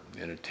water,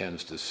 and it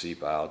tends to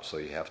seep out, so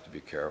you have to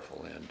be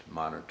careful and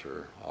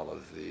monitor all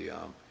of the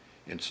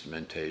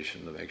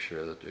instrumentation to make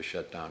sure that they're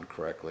shut down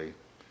correctly,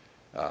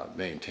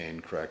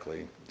 maintained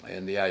correctly.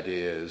 And the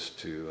idea is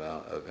to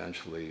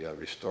eventually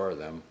restore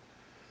them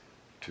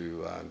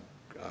to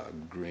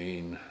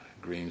green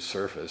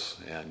surface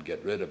and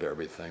get rid of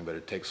everything, but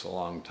it takes a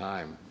long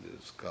time.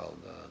 It's called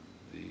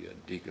the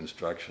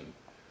deconstruction,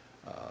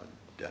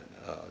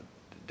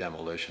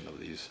 demolition of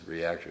these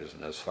reactors,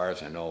 and as far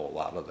as I know, a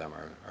lot of them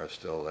are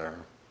still there.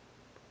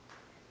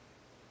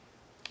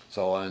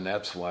 So, and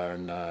that's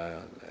when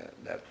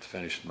that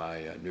finished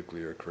my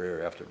nuclear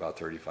career after about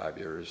 35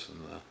 years in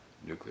the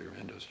nuclear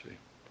industry.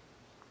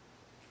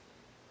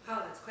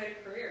 Wow, that's quite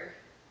a career.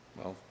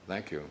 Well,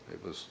 thank you.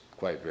 It was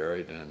quite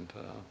varied and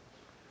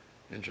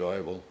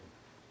enjoyable.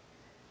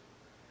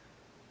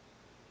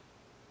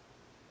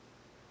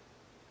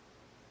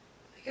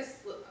 I guess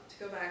to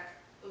go back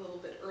a little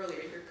bit earlier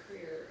in your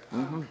career,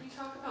 Mm-hmm. can you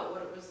talk about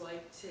what it was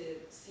like to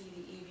see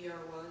the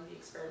EBR-1, the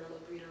Experimental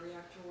Breeder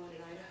Reactor 1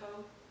 in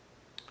Idaho?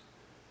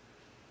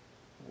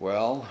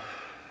 Well,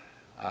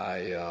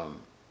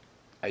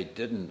 I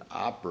didn't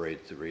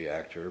operate the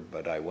reactor,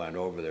 but I went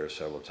over there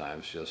several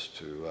times just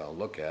to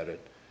look at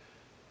it.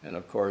 And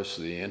of course,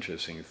 the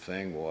interesting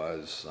thing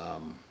was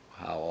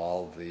how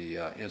all the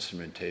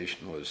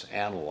instrumentation was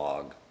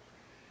analog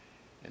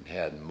and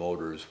had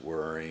motors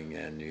whirring,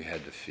 and you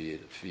had to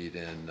feed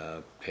in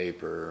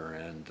paper,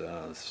 and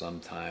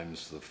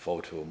sometimes the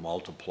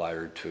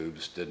photomultiplier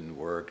tubes didn't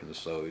work, and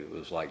so it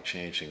was like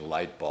changing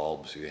light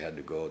bulbs. You had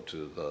to go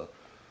to the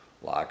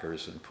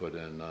lockers and put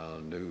in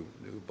new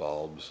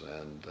bulbs,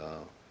 and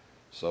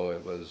so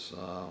it was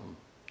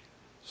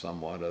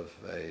somewhat of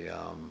a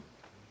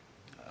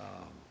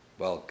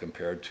well,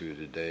 compared to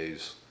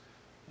today's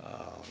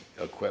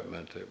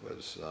equipment, it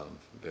was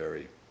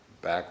very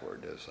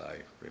backward, as I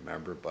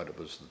remember, but it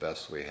was the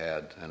best we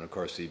had. And of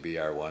course,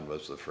 EBR-1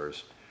 was the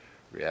first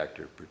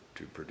reactor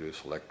to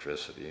produce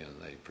electricity,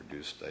 and they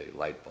produced a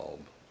light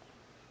bulb,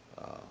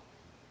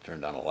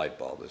 turned on a light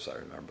bulb, as I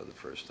remember the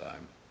first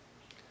time.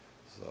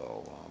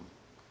 So.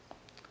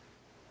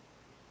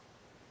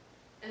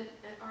 And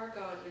at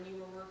Argonne, when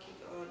you were working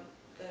on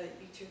the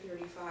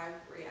U-235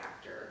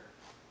 reactor,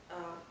 can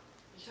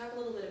you talk a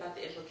little bit about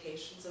the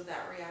implications of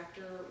that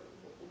reactor?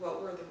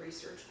 What were the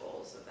research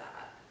goals of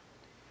that?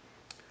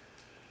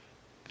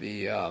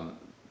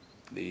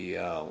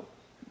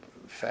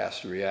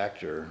 fast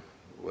reactor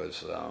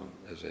was,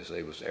 as I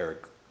say,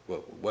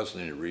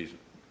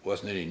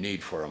 wasn't any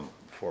need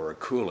for a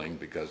cooling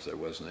because there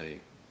wasn't any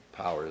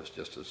power. It was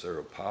just a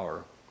zero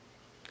power,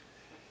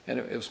 and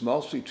it was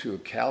mostly to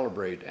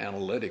calibrate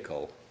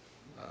analytical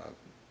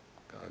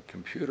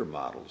computer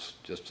models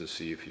just to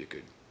see if you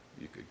could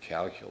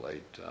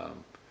calculate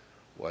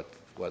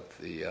what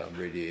the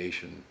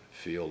radiation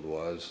field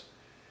was,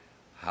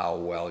 how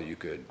well you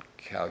could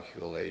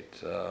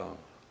calculate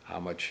how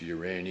much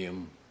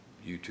uranium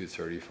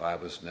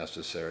U-235 was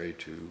necessary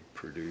to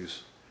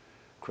produce,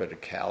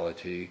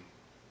 criticality.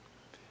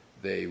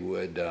 They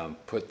would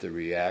put the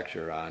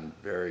reactor on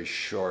very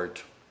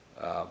short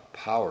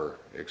power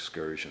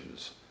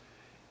excursions,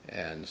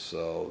 and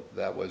so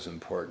that was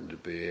important to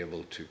be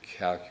able to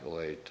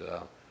calculate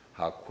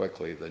how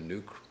quickly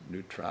the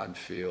neutron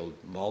field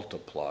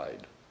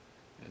multiplied,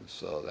 and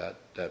so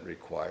that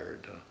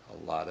required a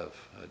lot of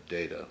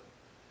data,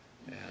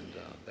 and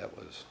that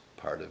was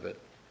part of it.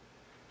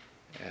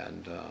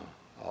 And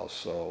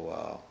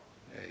also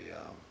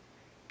a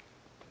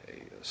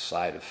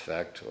side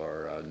effect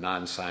or a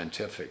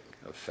non-scientific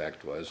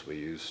effect was we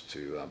used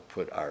to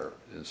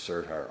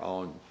insert our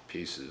own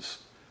pieces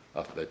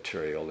of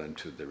material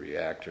into the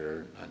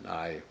reactor, and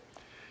I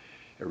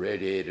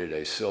irradiated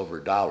a silver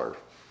dollar,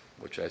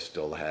 which I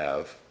still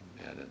have,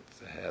 and it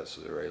has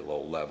a very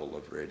low level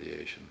of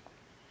radiation.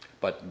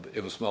 But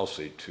it was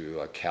mostly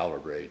to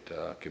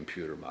calibrate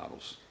computer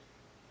models.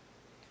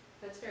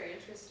 That's very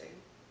interesting.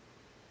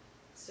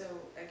 So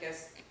I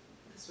guess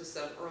this was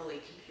some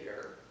early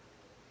computer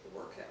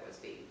work that was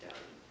being done.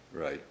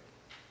 Right,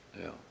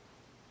 yeah.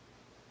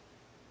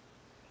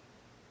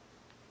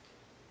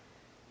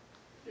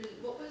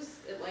 What was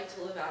it like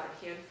to live out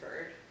at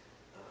Hanford?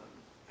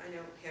 I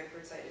know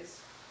Hanford Site is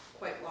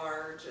quite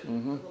large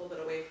and a little bit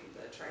away from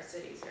the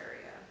Tri-Cities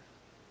area.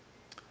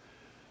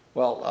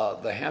 Well,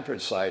 the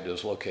Hanford Site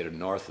is located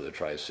north of the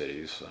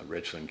Tri-Cities,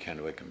 Richland,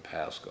 Kennewick, and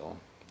Pasco.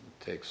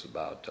 It takes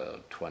about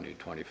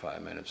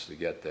 20-25 minutes to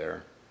get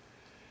there,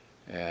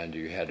 and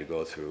you had to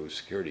go through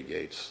security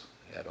gates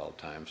at all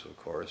times, of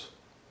course.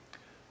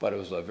 But it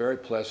was a very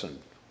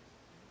pleasant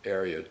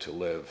area to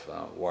live,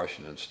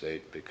 Washington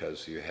State,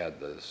 because you had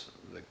the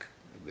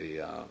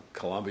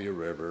Columbia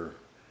River,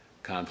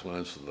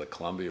 confluence of the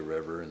Columbia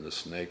River and the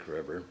Snake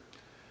River.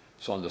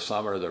 So in the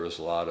summer there was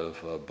a lot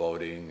of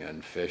boating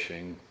and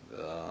fishing.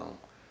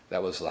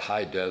 That was the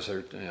high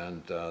desert,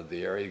 and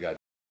the area got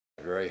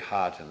very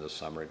hot in the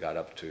summer. It got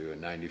up to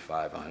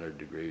 95, 100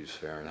 degrees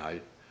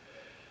Fahrenheit.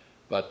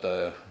 But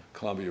the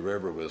Columbia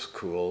River was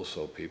cool,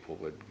 so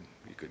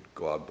you could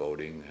go out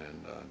boating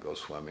and go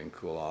swimming,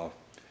 cool off.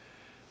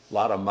 A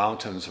lot of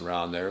mountains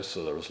around there,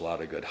 so there was a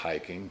lot of good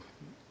hiking,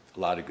 a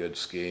lot of good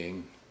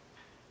skiing.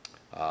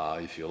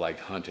 If you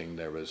liked hunting,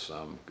 there was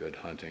some good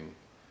hunting.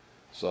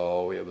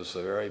 So it was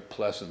a very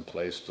pleasant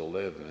place to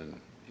live in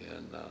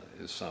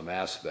some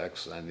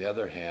aspects. On the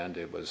other hand,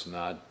 it was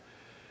not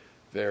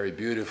very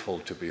beautiful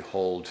to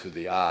behold to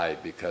the eye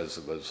because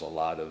it was a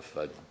lot of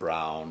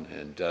brown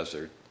and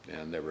desert,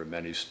 and there were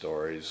many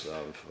stories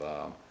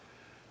of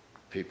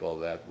people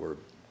that were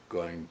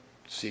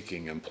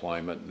seeking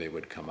employment, and they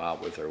would come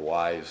out with their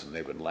wives and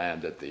they would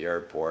land at the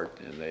airport,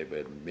 and they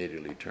would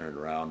immediately turn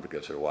around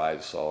because their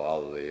wives saw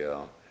all of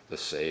the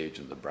sage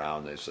and the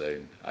brown. They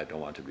say, "I don't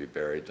want to be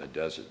buried in the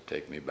desert,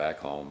 take me back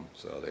home."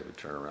 So they would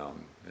turn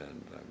around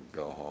and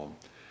go home.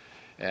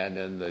 And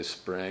in the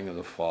spring and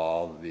the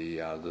fall,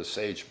 the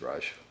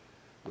sagebrush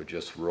would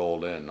just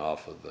roll in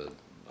off the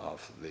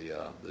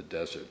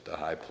desert, the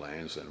high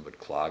plains, and would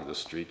clog the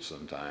streets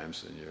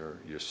sometimes and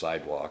your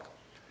sidewalk.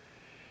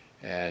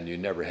 And you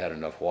never had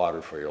enough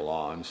water for your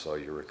lawn, so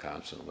you were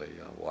constantly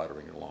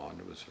watering your lawn.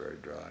 It was very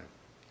dry.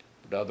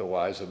 But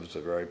otherwise, it was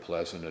a very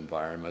pleasant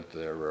environment.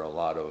 There were a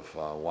lot of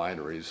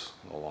wineries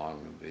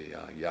along the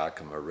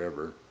Yakima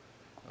River,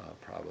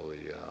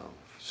 probably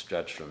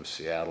stretched from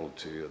Seattle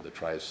to the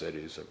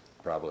Tri-Cities. There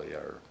probably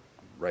are,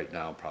 right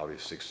now, probably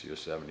 60 or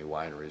 70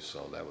 wineries,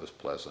 so that was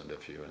pleasant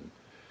if you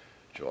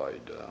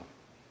enjoyed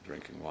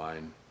drinking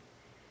wine.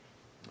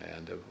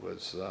 And it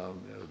was a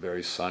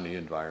very sunny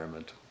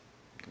environment,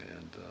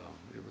 and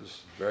it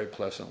was very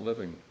pleasant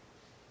living.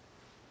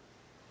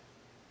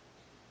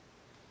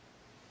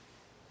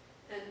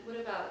 And what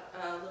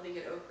about living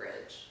at Oak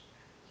Ridge?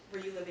 Were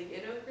you living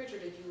in Oak Ridge, or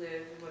did you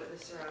live in one of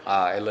the surrounding?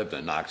 I lived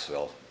in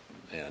Knoxville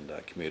and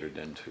commuted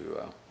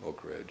into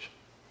Oak Ridge.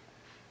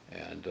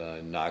 And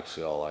in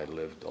Knoxville, I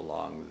lived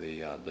along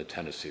the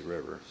Tennessee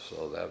River,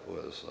 so that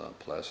was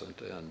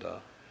pleasant. And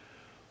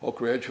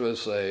Oak Ridge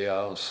was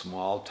a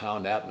small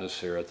town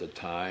atmosphere at the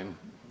time,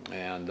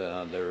 and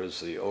there was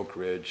the Oak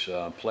Ridge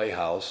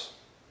Playhouse,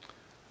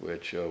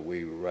 which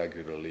we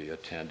regularly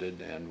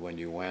attended. And when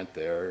you went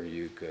there,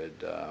 you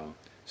could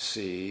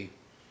see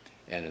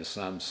and in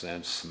some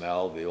sense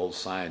smell the old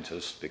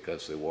scientists,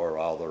 because they wore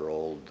all their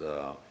old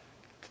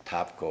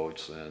top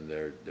coats and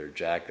their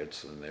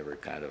jackets, and they were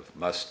kind of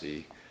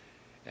musty.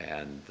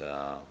 And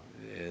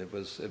it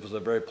was a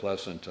very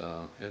pleasant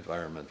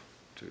environment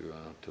to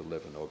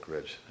live in Oak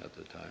Ridge at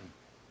the time.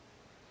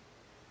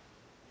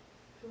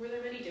 Were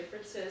there many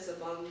differences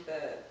among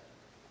the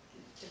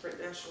different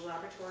national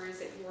laboratories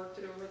that you worked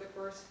in over the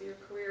course of your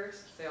career,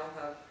 since they all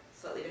have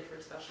slightly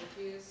different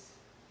specialties?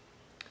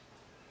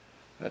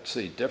 Let's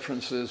see,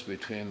 differences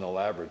between the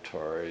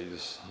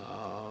laboratories.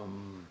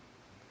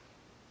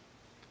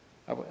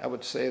 I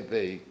would say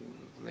they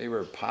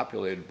were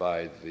populated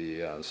by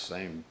the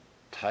same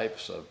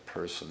types of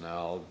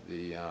personnel.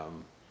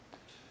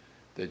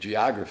 The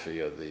geography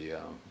of the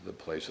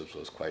places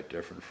was quite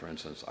different. For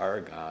instance,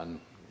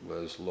 Argonne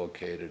was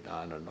located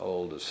on an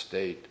old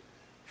estate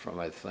from,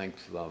 I think,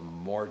 the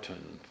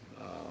Morton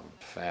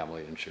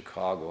family in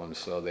Chicago, and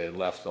so they had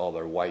left all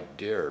their white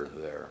deer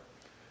there.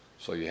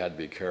 So you had to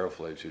be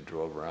careful as you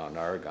drove around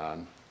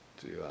Argonne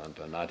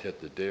to not hit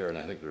the deer, and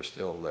I think they're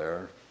still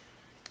there.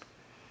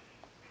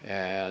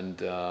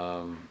 And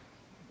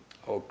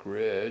Oak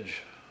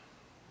Ridge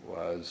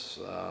was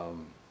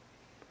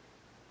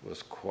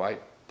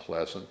quite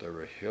pleasant. There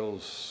were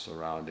hills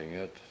surrounding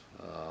it,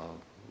 a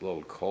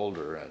little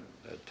colder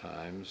at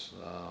times.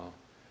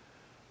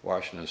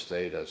 Washington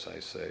State, as I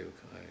say,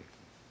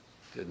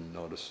 I didn't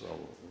notice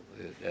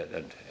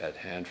at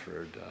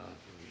Hanford. It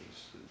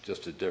was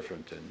just a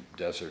different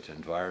desert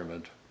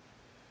environment.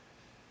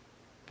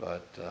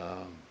 But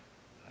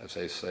as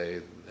I say,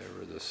 there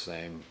were the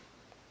same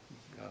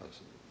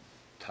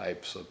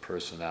types of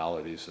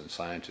personalities and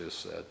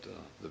scientists at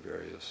the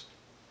various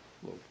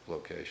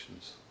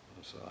locations.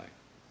 So I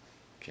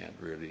can't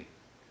really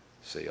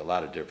see a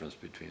lot of difference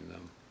between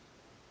them.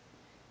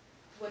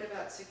 What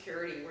about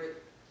security?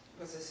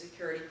 Was the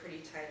security pretty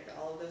tight at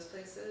all of those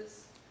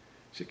places?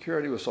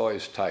 Security was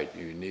always tight.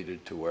 You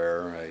needed to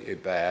wear a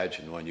badge,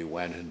 and when you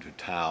went into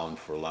town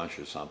for lunch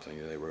or something,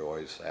 they were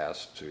always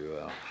asked to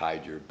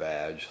hide your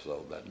badge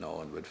so that no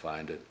one would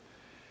find it.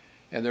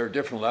 And there are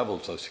different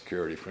levels of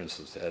security. For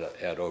instance,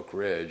 at Oak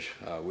Ridge,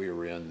 we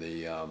were in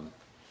the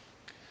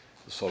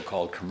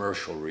so-called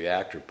commercial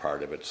reactor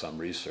part of it, some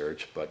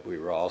research, but we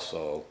were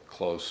also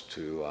close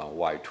to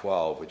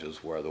Y-12, which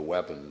is where the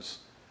weapons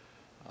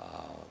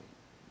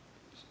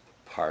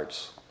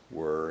parts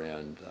were,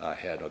 and I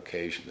had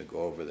occasion to go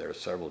over there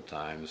several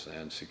times,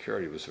 and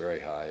security was very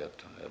high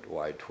at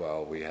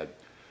Y-12. We had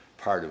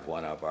part of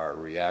one of our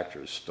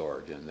reactors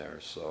stored in there,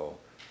 so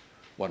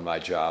one of my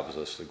jobs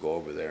was to go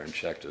over there and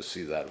check to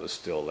see that it was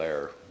still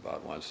there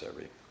about once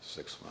every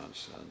 6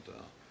 months, and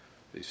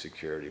the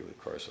security,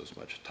 of course, was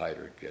much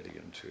tighter getting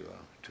into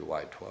to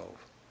Y-12.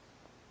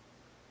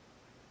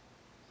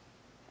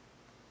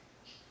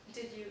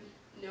 Did you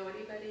know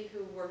anybody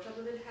who worked on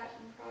the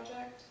Manhattan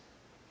Project?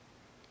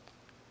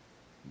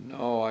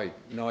 No, I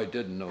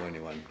didn't know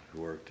anyone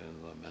who worked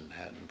in the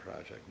Manhattan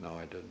Project. No,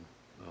 I didn't.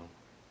 No.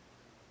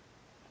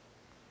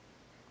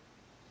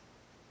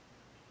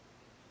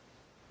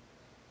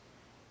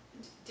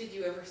 Did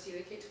you ever see the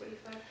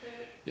K-25 plant?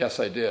 Yes,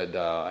 I did.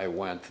 I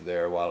went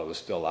there while it was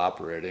still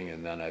operating,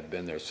 and then I've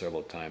been there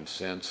several times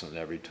since, and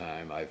every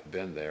time I've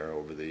been there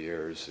over the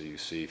years, you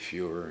see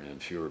fewer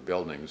and fewer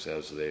buildings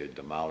as they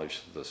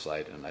demolish the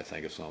site, and I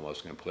think it's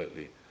almost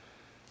completely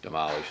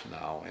demolished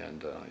now,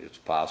 and it's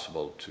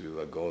possible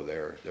to go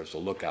there. There's a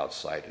lookout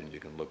site, and you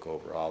can look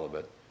over all of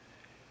it.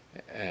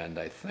 And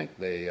I think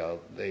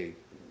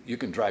you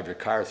can drive your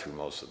car through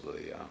most of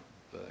the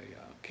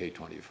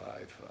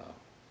K-25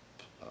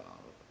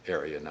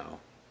 area now.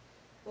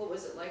 What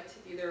was it like to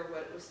be there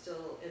when it was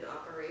still in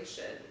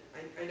operation?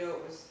 I know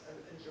it was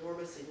an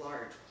enormously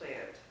large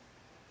plant.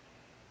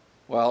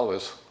 Well, it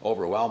was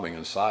overwhelming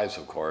in size,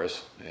 of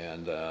course,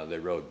 and they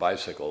rode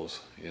bicycles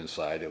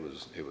inside. It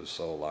was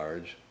so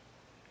large,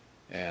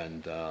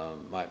 and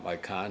my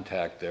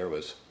contact there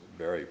was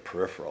very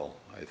peripheral.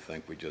 I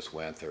think we just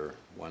went there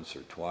once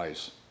or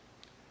twice,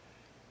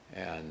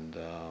 and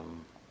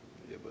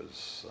it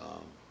was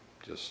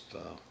just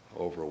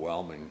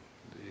overwhelming,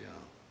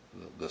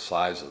 the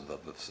size of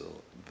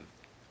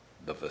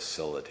the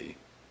facility.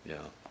 Yeah.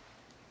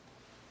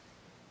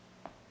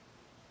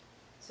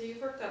 So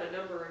you've worked on a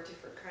number of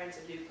different kinds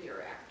of nuclear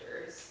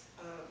reactors.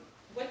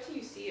 What do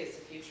you see as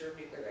the future of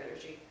nuclear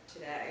energy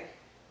today?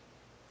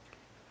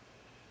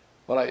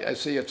 Well, I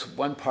see it's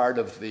one part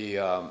of the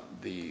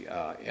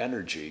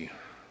energy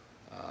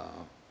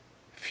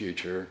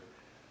future.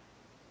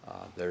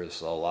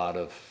 There's a lot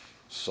of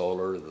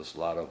solar, there's a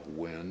lot of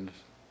wind.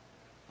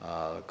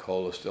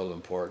 Coal is still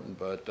important,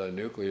 but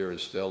nuclear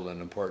is still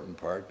an important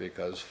part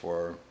because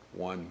for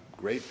one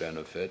great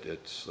benefit,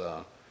 it's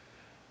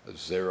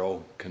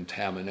zero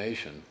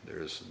contamination.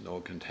 There's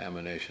no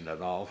contamination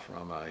at all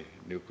from a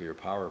nuclear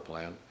power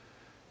plant.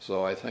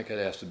 So I think it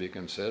has to be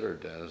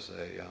considered as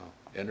a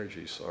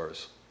energy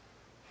source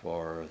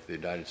for the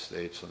United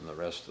States and the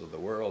rest of the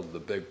world. The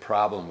big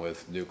problem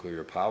with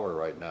nuclear power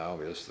right now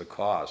is the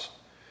cost.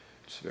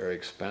 It's very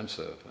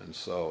expensive, and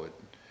so it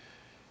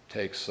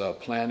takes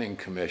planning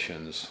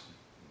commissions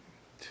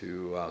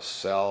to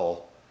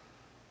sell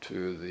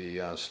to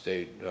the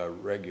state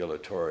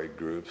regulatory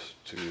groups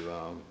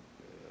to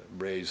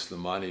raise the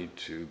money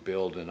to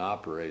build and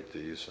operate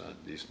these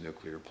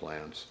nuclear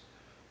plants.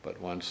 But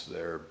once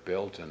they're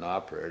built and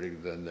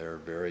operating, then they're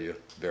very,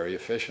 very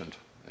efficient.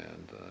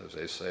 And as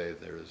they say,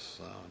 there's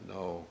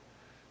no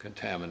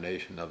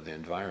contamination of the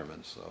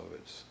environment, so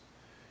it's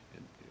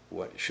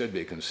what should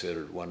be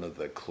considered one of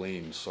the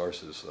clean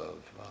sources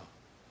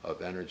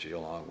of energy,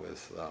 along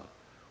with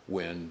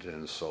wind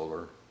and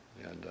solar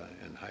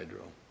and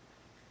hydro.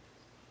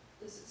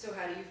 So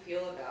how do you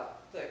feel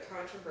about the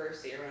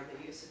controversy around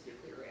the use of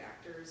nuclear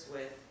reactors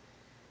with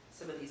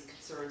some of these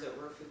concerns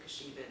over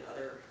Fukushima and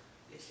other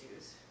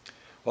issues?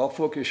 Well,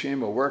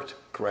 Fukushima worked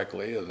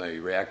correctly, and the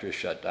reactor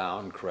shut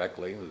down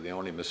correctly. The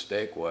only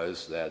mistake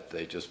was that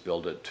they just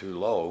built it too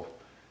low,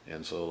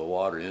 and so the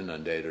water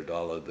inundated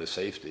all of the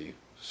safety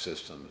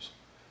systems.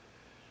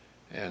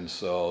 And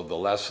so the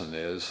lesson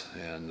is,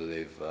 and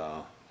they've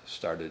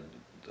started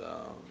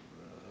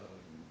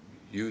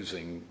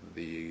using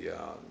the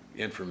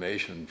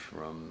information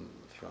from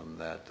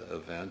that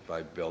event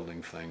by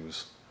building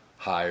things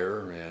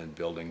higher and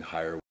building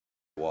higher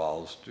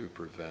walls to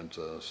prevent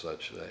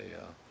such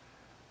a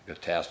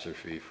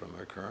catastrophe from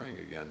occurring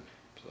again.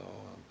 So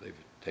they've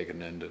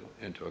taken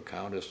into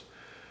account this.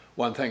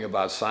 One thing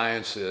about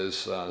science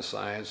is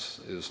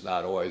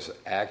not always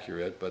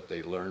accurate, but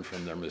they learn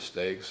from their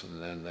mistakes,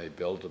 and then they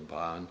build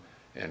upon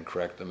and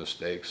correct the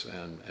mistakes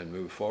and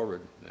move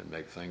forward and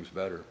make things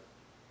better.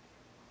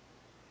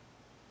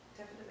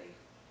 Definitely.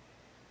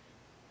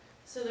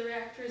 So the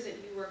reactors that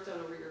you worked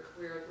on over your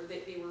career,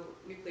 they were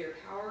nuclear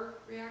power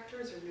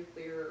reactors or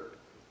nuclear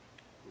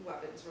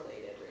weapons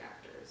related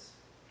reactors?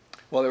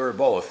 Well, they were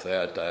both.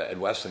 At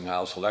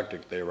Westinghouse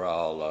Electric, they were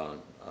all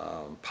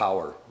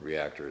power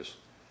reactors,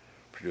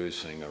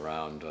 producing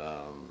around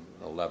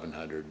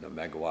 1,100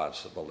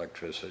 megawatts of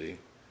electricity.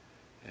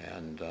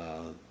 And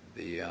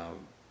the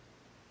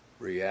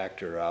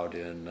reactor out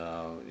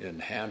in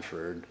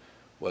Hanford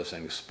was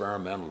an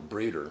experimental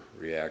breeder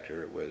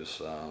reactor. It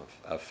was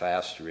a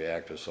fast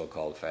reactor,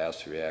 so-called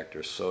fast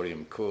reactor,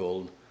 sodium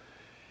cooled,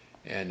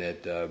 and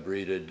it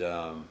breeded.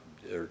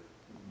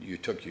 You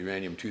took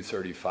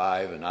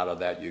uranium-235, and out of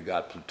that you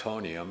got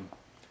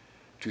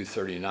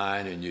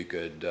plutonium-239, and you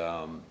could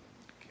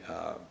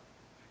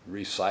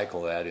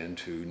recycle that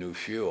into new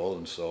fuel,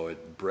 and so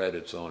it bred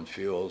its own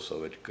fuel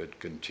so it could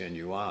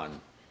continue on.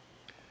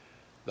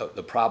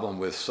 The problem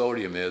with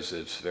sodium is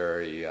it's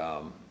very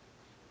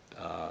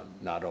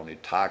not only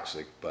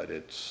toxic, but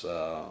it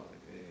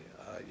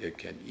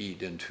can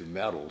eat into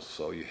metals,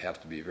 so you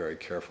have to be very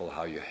careful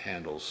how you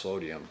handle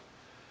sodium.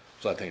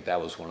 So I think that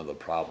was one of the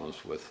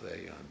problems with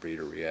the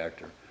breeder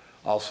reactor.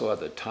 Also at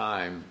the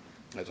time,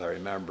 as I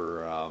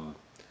remember,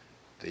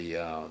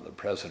 the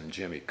President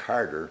Jimmy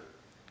Carter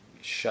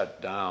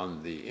shut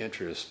down the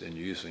interest in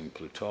using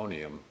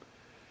plutonium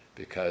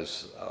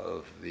because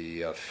of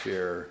the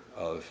fear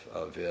of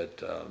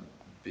it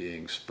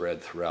being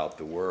spread throughout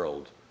the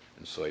world.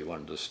 And so he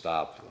wanted to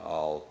stop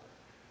all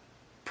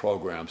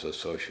programs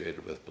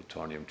associated with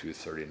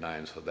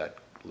plutonium-239, so that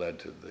led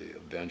to the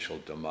eventual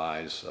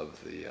demise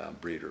of the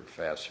breeder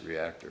fast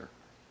reactor.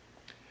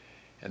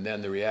 And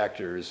then the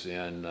reactors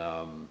in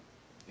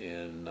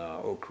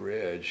Oak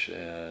Ridge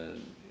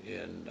and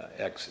in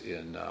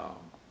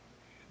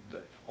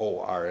the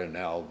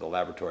ORNL, the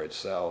laboratory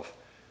itself,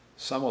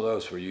 some of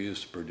those were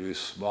used to produce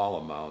small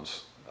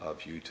amounts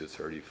of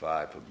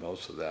U-235, but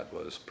most of that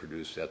was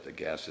produced at the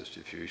gaseous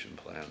diffusion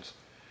plants.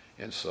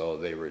 And so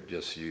they were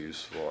just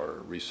used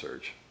for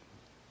research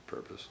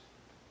purpose.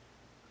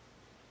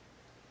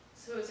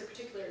 So is there a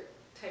particular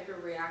type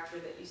of reactor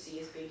that you see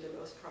as being the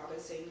most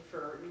promising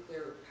for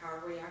nuclear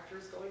power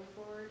reactors going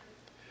forward?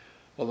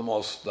 Well, the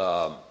most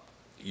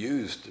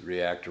used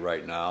reactor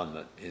right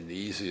now and the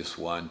easiest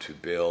one to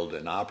build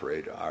and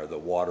operate are the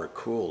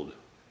water-cooled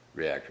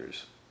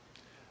reactors.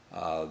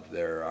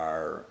 There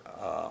are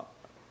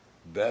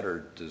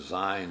better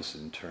designs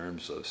in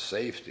terms of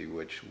safety,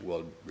 which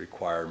will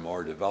require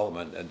more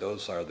development, and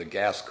those are the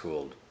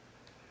gas-cooled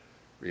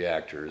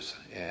reactors,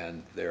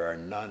 and there are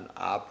none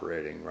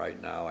operating right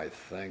now. I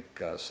think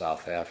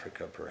South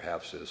Africa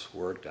perhaps has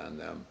worked on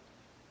them.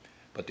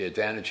 But the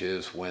advantage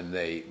is when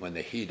they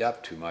heat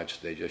up too much,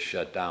 they just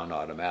shut down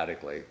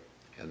automatically,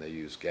 and they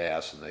use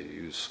gas, and they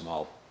use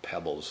small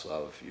pebbles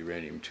of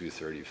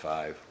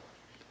uranium-235.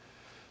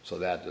 So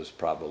that is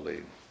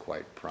probably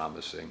quite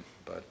promising.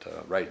 But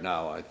right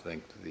now, I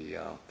think the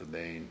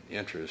main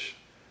interest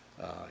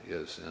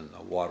is in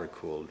the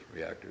water-cooled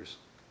reactors.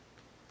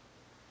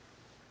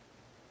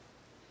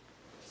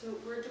 So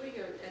we're doing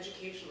an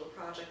educational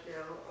project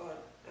now on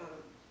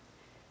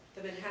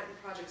the Manhattan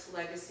Project's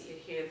legacy at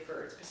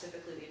Hanford,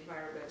 specifically the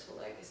environmental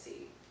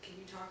legacy. Can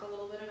you talk a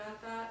little bit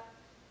about that?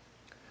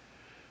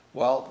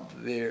 Well,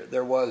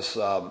 there was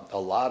a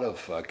lot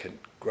of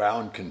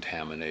ground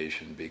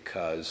contamination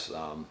because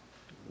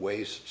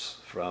wastes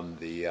from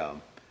the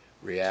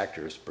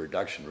reactors,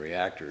 production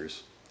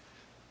reactors,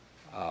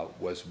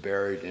 was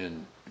buried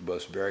in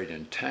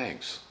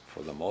tanks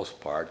for the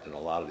most part, and a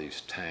lot of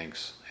these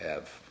tanks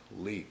have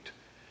leaked.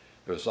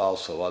 There's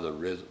also other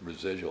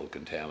residual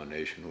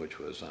contamination which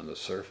was on the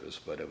surface,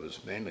 but it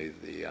was mainly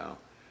the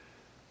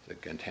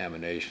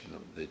contamination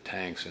of the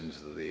tanks into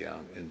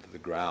the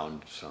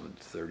ground, some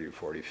 30 or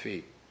 40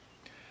 feet.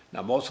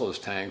 Now, most of those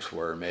tanks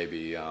were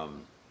maybe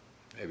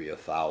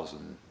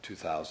 1,000,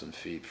 2,000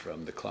 feet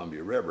from the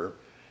Columbia River,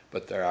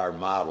 but there are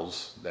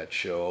models that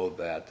show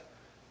that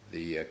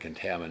the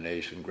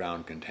contamination,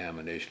 ground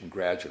contamination,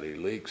 gradually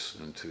leaks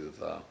into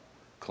the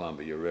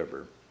Columbia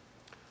River.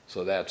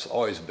 So that's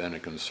always been a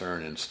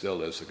concern and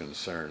still is a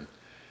concern.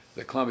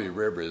 The Columbia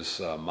River is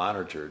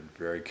monitored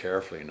very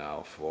carefully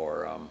now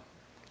for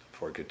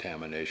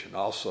contamination.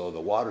 Also,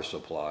 the water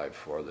supply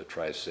for the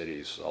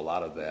Tri-Cities, a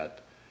lot of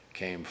that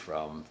came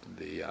from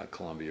the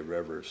Columbia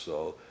River.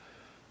 So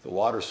the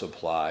water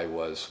supply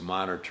was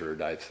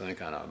monitored, I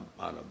think, on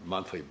a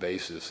monthly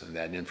basis, and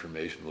that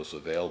information was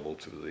available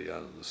to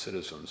the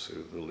citizens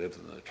who lived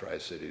in the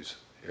Tri-Cities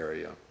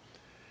area.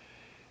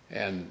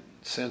 And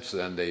since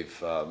then,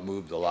 they've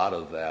moved a lot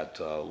of that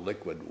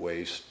liquid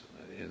waste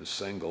in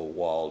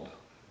single-walled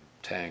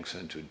tanks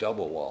into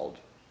double-walled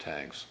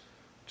tanks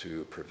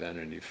to prevent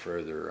any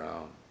further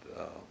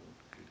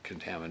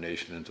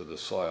contamination into the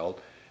soil.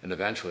 And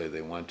eventually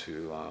they want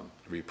to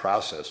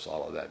reprocess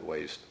all of that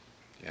waste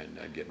and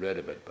get rid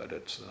of it, but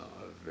it's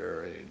a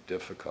very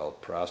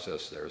difficult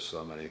process. There are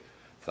so many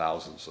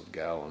thousands of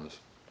gallons.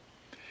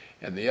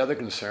 And the other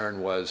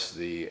concern was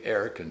the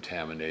air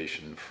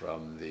contamination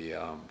from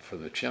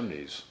the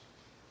chimneys.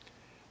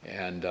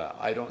 And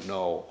I don't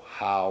know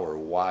how or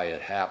why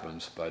it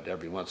happens, but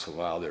every once in a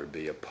while there'd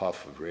be a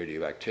puff of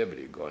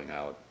radioactivity going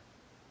out.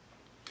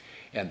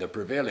 And the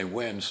prevailing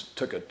winds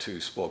took it to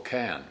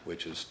Spokane,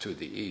 which is to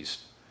the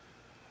east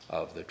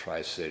of the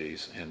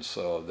Tri-Cities. And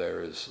so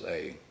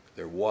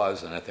there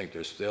was, and I think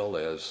there still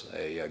is,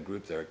 a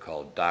group there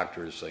called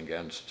Doctors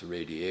Against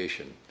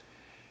Radiation.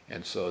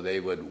 And so they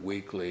would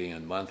weekly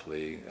and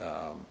monthly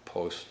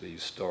post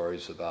these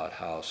stories about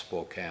how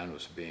Spokane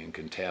was being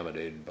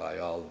contaminated by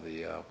all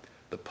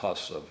the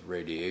puffs of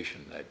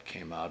radiation that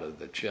came out of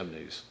the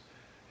chimneys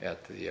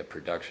at the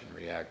production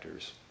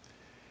reactors.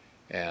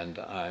 And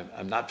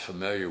I'm not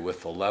familiar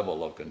with the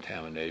level of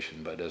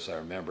contamination, but as I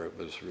remember, it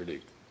was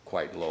really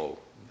quite low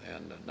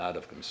and not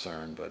of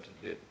concern, but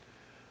it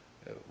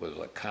was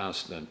a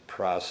constant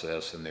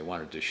process, and they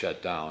wanted to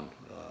shut down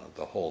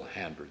the whole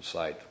Hanford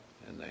Site,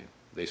 and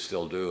they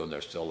still do, and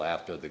they're still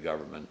after the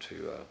government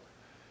to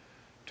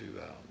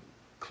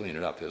clean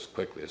it up as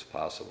quickly as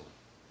possible.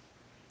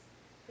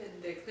 And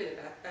the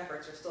cleanup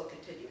efforts are still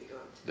continuing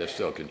on today. They're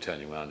still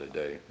continuing on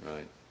today,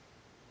 right.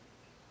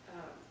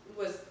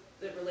 Was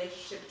the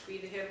relationship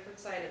between the Hanford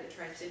Site and the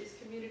Tri-Cities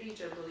community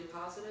generally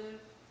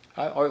positive?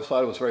 I always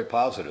thought it was very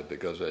positive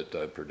because it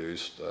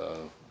produced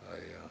a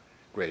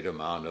great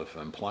amount of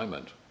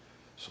employment.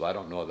 So I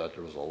don't know that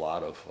there was a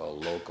lot of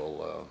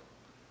local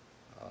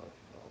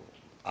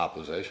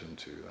opposition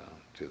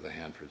to the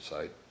Hanford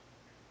Site.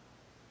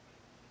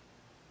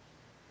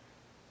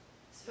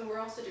 So we're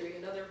also doing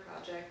another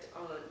project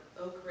on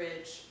Oak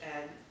Ridge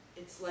and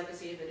its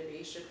legacy of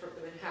innovation from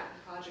the Manhattan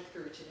Project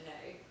through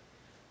today.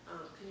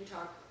 Can you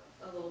talk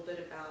a little bit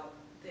about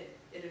the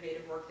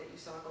innovative work that you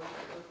saw going on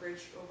at Oak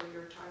Ridge over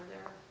your time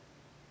there?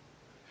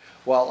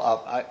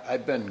 Well,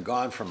 I've been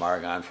gone from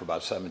Argonne for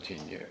about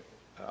 17 years.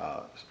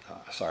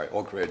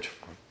 Oak Ridge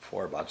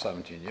for about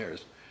 17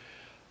 years.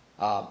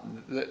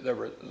 There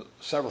were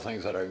several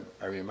things that I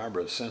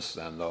remember since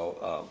then,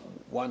 though.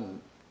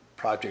 One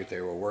project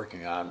they were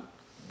working on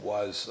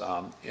was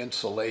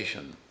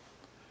insulation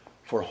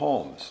for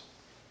homes.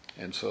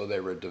 And so they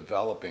were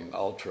developing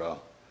ultra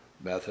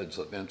methods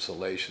of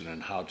insulation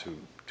and how to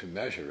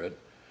measure it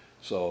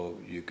so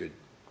you could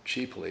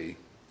cheaply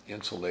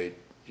insulate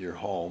your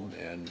home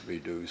and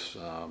reduce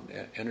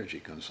energy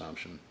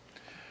consumption.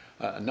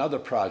 Another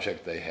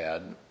project they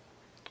had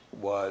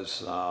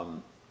was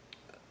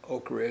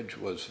Oak Ridge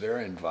was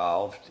very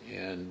involved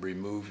in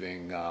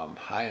removing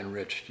high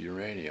enriched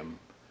uranium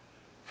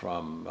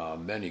from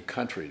many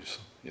countries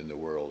in the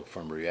world,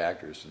 from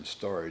reactors and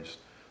storage.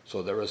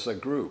 So there was a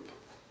group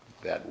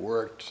that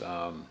worked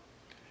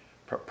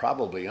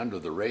probably under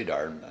the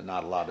radar,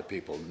 not a lot of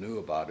people knew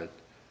about it,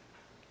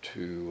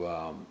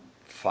 to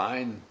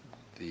find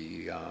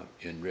the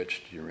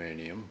enriched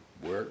uranium,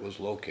 where it was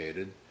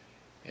located,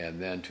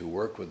 and then to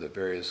work with the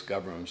various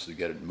governments to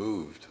get it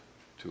moved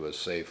to a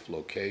safe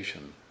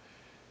location.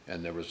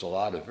 And there was a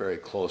lot of very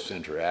close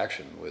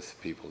interaction with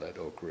people at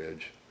Oak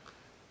Ridge,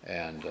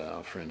 and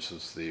for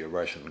instance, the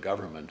Russian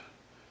government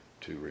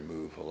to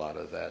remove a lot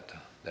of that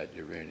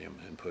uranium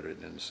and put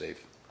it in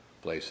safe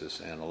places.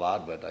 And a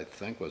lot of it, I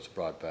think, was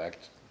brought back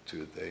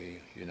to the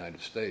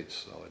United States,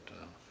 so it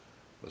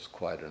was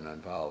quite an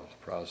involved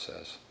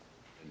process.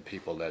 And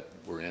people that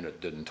were in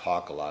it didn't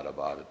talk a lot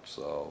about it,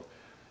 so,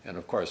 and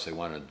of course they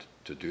wanted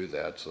to do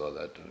that so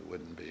that it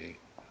wouldn't be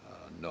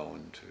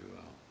known to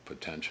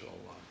potential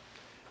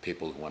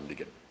people who wanted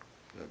to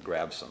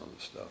grab some of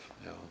the stuff,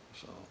 you know.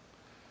 So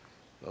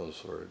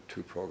those were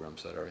two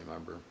programs that I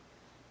remember.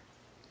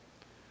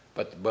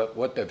 But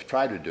what they've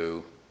tried to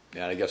do,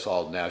 and I guess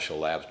all national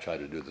labs try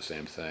to do the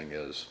same thing,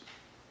 is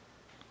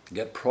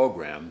get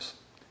programs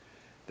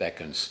that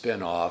can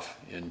spin off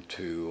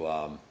into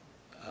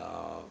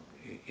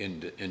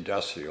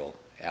industrial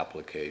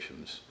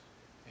applications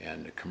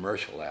and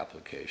commercial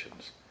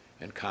applications.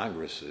 And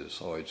Congress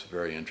is always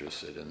very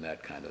interested in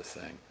that kind of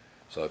thing.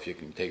 So if you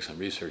can take some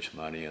research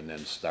money and then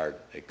start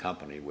a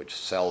company which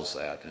sells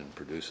that and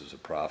produces a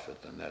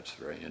profit, then that's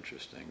very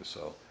interesting.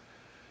 So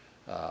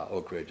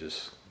Oak Ridge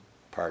has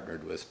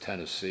partnered with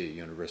Tennessee,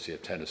 University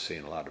of Tennessee,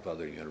 and a lot of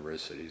other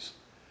universities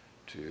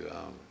to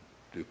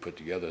put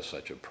together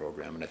such a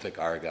program. And I think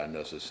Argonne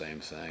does the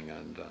same thing,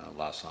 and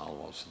Los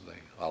Alamos, and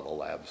all the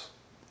labs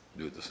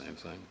do the same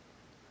thing.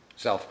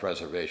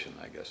 Self-preservation,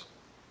 I guess.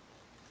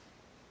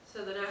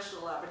 So the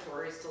National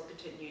Laboratories still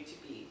continue to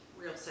be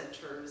real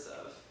centers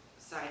of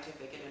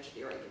scientific and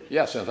engineering innovation?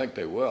 Yes, I think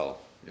they will,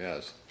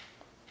 yes.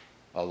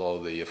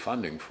 Although the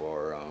funding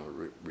for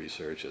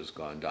research has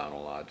gone down a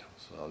lot,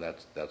 so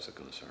that's a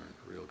concern,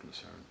 a real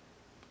concern.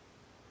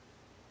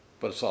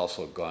 But it's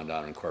also gone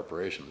down in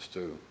corporations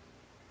too.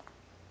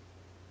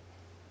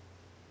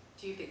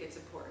 Do you think it's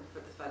important for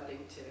the funding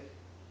to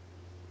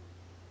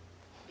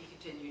be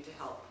continued to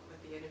help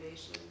with the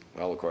innovation?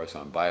 Well, of course,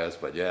 I'm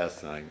biased, but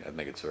yes, I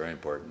think it's very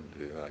important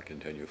to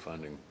continue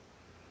funding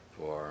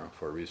for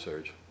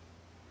research.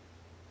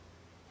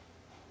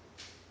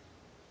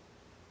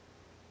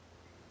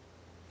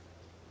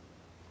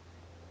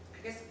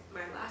 I guess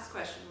my last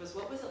question was,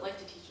 what was it like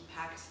to teach in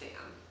Pakistan?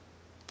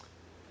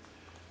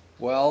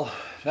 Well,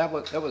 that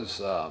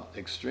was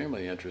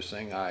extremely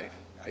interesting. I,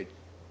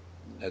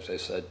 as I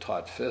said,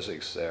 taught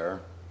physics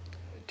there.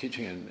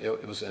 Teaching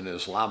it was in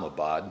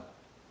Islamabad,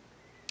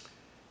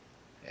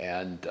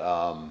 and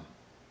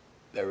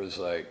there was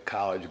a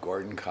college,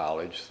 Gordon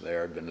College,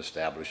 there had been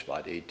established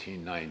about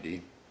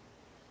 1890,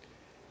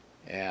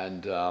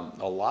 and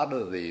a lot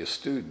of the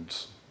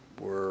students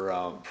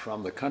were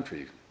from the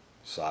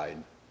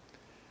countryside,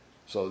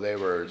 so they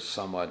were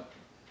somewhat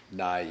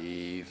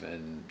naive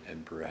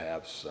and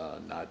perhaps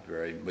not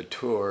very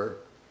mature.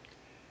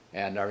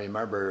 And I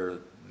remember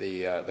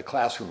the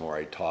classroom where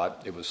I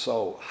taught, it was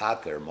so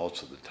hot there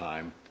most of the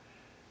time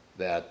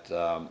that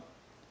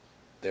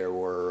there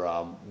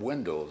were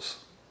windows,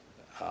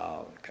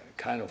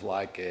 kind of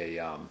like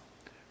a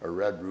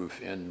Red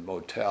Roof Inn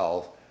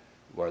motel,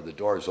 where the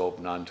doors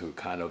open onto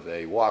kind of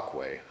a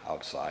walkway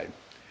outside.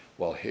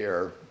 Well,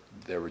 here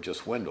there were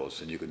just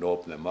windows, and you could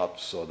open them up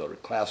so the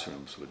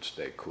classrooms would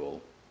stay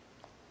cool.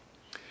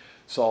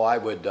 So I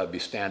would be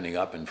standing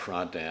up in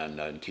front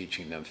and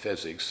teaching them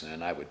physics,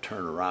 and I would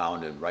turn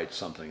around and write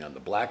something on the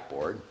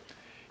blackboard,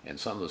 and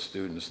some of the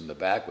students in the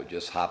back would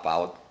just hop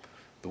out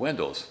the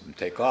windows and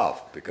take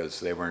off because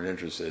they weren't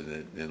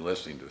interested in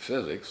listening to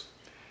physics.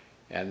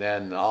 And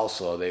then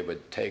also they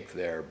would take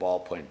their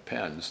ballpoint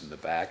pens in the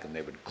back and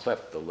they would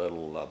clip the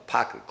little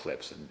pocket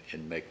clips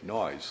and make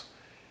noise.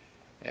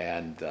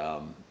 And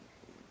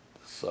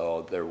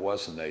so there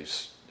wasn't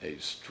a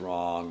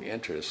strong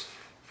interest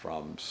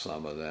from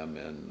some of them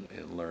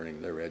in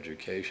learning their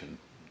education,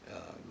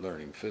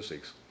 learning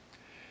physics.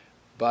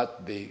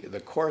 But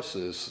the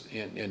courses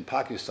in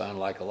Pakistan,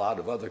 like a lot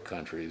of other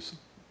countries,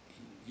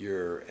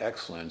 your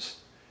excellence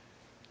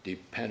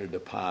depended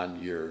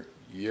upon your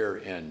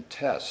year-end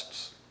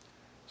tests.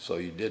 So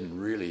you didn't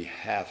really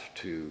have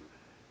to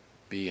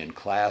be in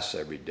class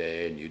every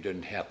day, and you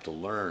didn't have to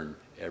learn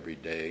every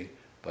day,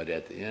 but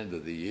at the end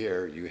of the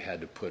year you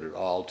had to put it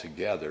all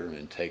together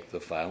and take the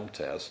final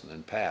test and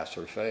then pass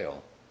or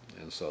fail.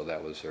 And so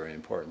that was very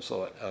important.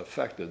 So it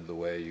affected the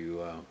way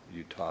you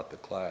taught the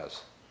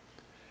class.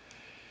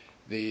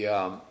 The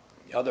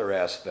another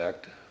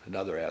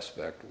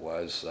aspect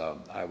was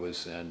I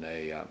was in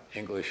a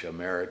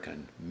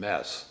English-American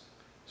mess.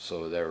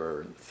 So there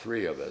were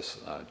three of us,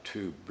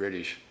 two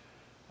British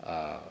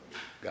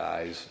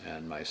guys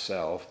and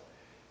myself,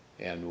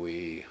 and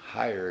we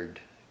hired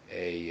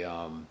a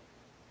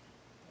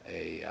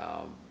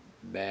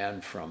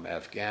man from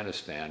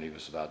Afghanistan. He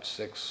was about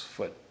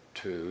 6'2",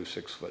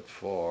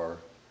 6'4",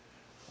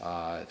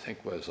 I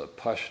think was a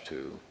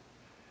Pashtu,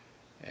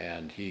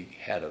 and he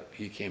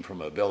came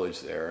from a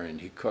village there,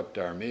 and he cooked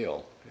our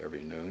meal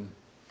every noon.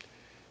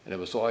 And it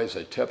was always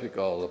a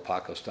typical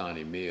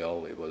Pakistani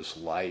meal. It was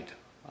light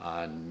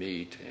on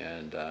meat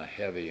and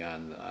heavy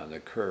on the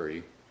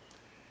curry,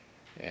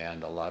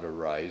 and a lot of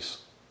rice.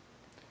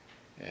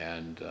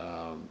 And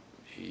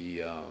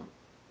he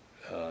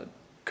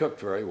cooked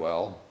very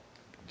well,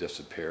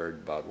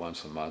 disappeared about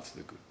once a month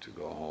to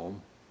go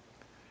home.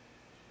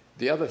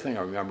 The other thing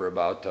I remember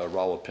about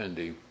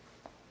Rawalpindi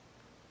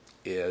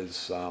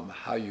is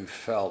how you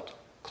felt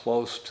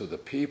close to the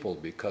people,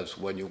 because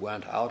when you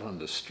went out on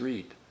the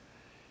street,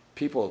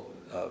 people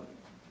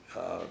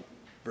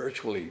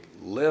virtually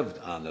lived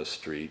on the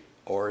street,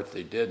 or if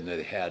they didn't,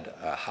 they had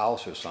a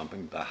house or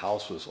something, the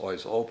house was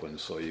always open,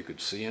 so you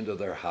could see into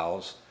their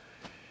house.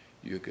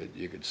 You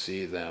could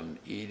see them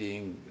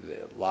eating,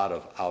 a lot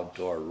of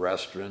outdoor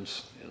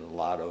restaurants, and a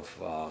lot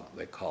of,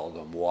 they called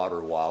them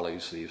water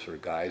wallies. These were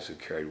guys who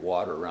carried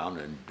water around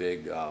in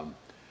big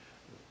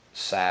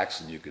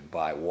sacks, and you could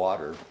buy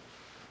water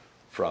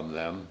from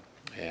them.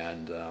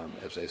 And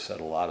as I said,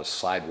 a lot of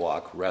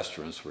sidewalk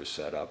restaurants were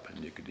set up,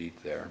 and you could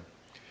eat there.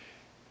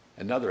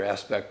 Another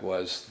aspect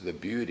was the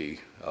beauty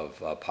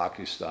of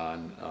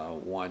Pakistan.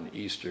 One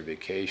Easter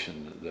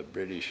vacation, the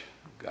British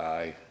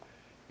guy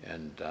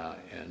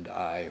and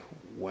I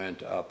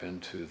went up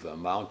into the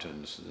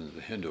mountains in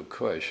the Hindu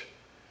Kush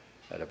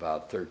at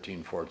about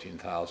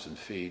 14,000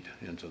 feet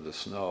into the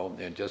snow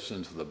and just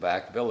into the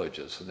back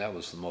villages. And that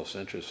was the most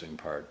interesting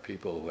part.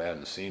 People who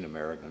hadn't seen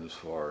Americans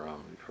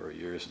for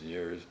years and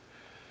years,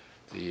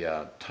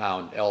 the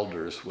town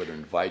elders would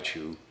invite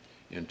you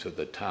into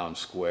the town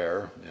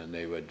square, and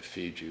they would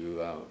feed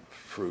you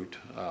fruit,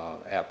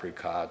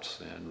 apricots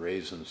and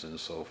raisins and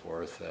so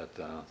forth that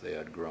they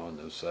had grown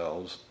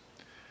themselves,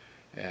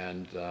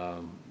 and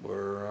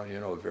were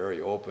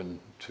very open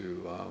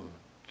to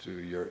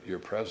your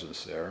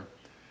presence there.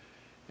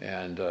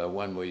 And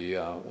when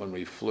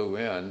we flew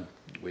in,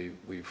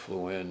 we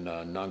flew in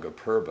Nanga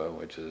Parbat,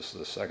 which is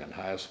the second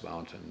highest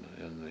mountain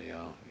in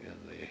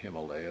the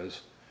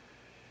Himalayas.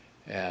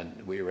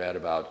 And we were at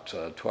about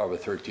 12 or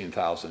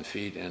 13,000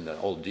 feet in the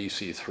old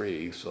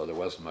DC-3, so there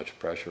wasn't much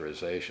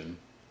pressurization.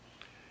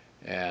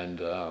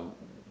 And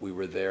we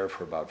were there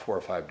for about 4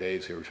 or 5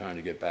 days. We were trying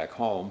to get back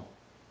home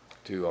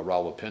to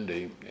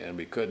Rawalpindi, and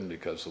we couldn't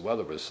because the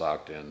weather was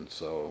socked in.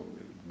 So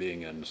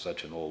being in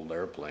such an old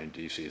airplane,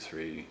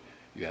 DC-3,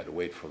 you had to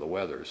wait for the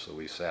weather. So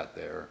we sat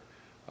there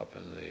up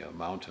in the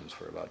mountains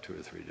for about 2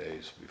 or 3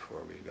 days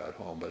before we got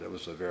home. But it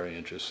was a very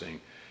interesting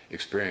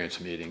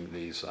experience meeting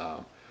these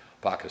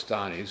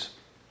Pakistanis,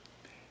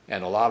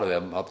 and a lot of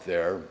them up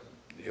there,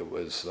 it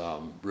was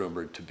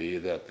rumored to be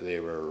that they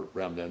were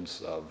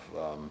remnants of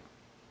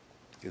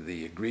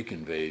the Greek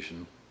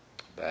invasion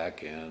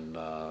back in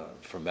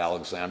from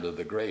Alexander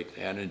the Great,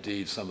 and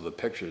indeed some of the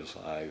pictures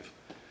I've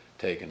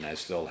taken, I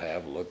still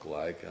have, look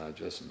like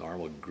just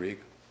normal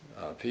Greek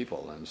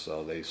people, and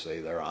so they say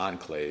they're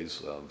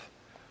enclaves of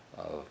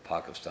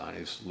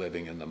Pakistanis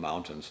living in the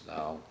mountains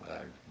now,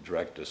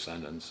 direct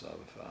descendants of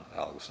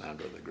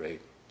Alexander the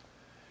Great.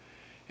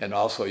 And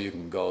also you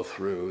can go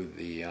through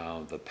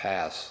the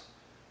pass,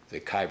 the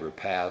Khyber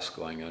Pass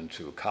going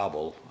into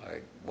Kabul.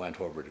 I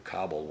went over to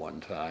Kabul one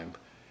time,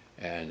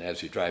 and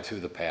as you drive through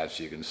the pass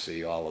you can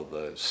see all of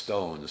the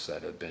stones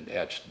that have been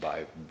etched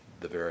by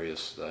the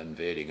various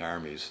invading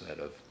armies that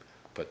have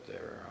put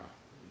their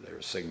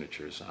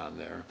signatures on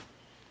there.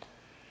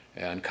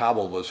 And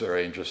Kabul was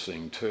very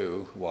interesting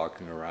too,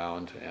 walking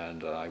around,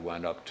 and I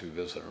went up to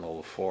visit an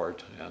old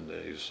fort, and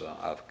these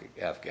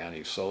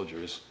Afghani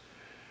soldiers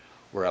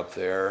were up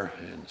there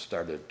and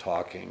started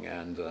talking,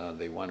 and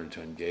they wanted to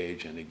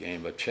engage in a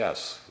game of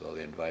chess. So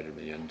they invited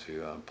me in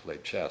to play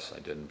chess. I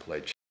didn't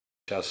play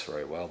chess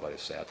very well, but I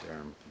sat there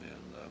and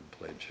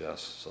played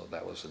chess. So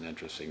that was an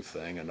interesting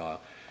thing. And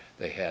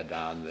they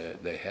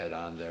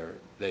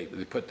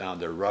put down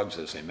their rugs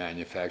as they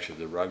manufactured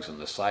the rugs on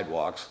the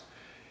sidewalks,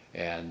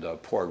 and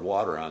poured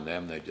water on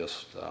them. They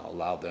just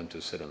allowed them to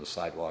sit on the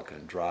sidewalk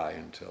and dry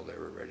until they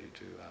were ready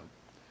to.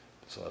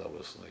 So that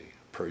was the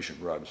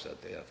Persian rugs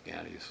that the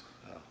Afghanis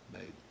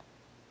made.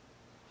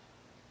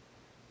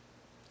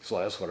 So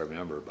that's what I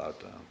remember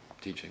about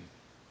teaching.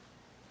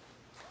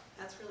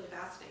 That's really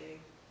fascinating.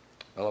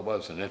 Well, it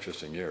was an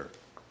interesting year.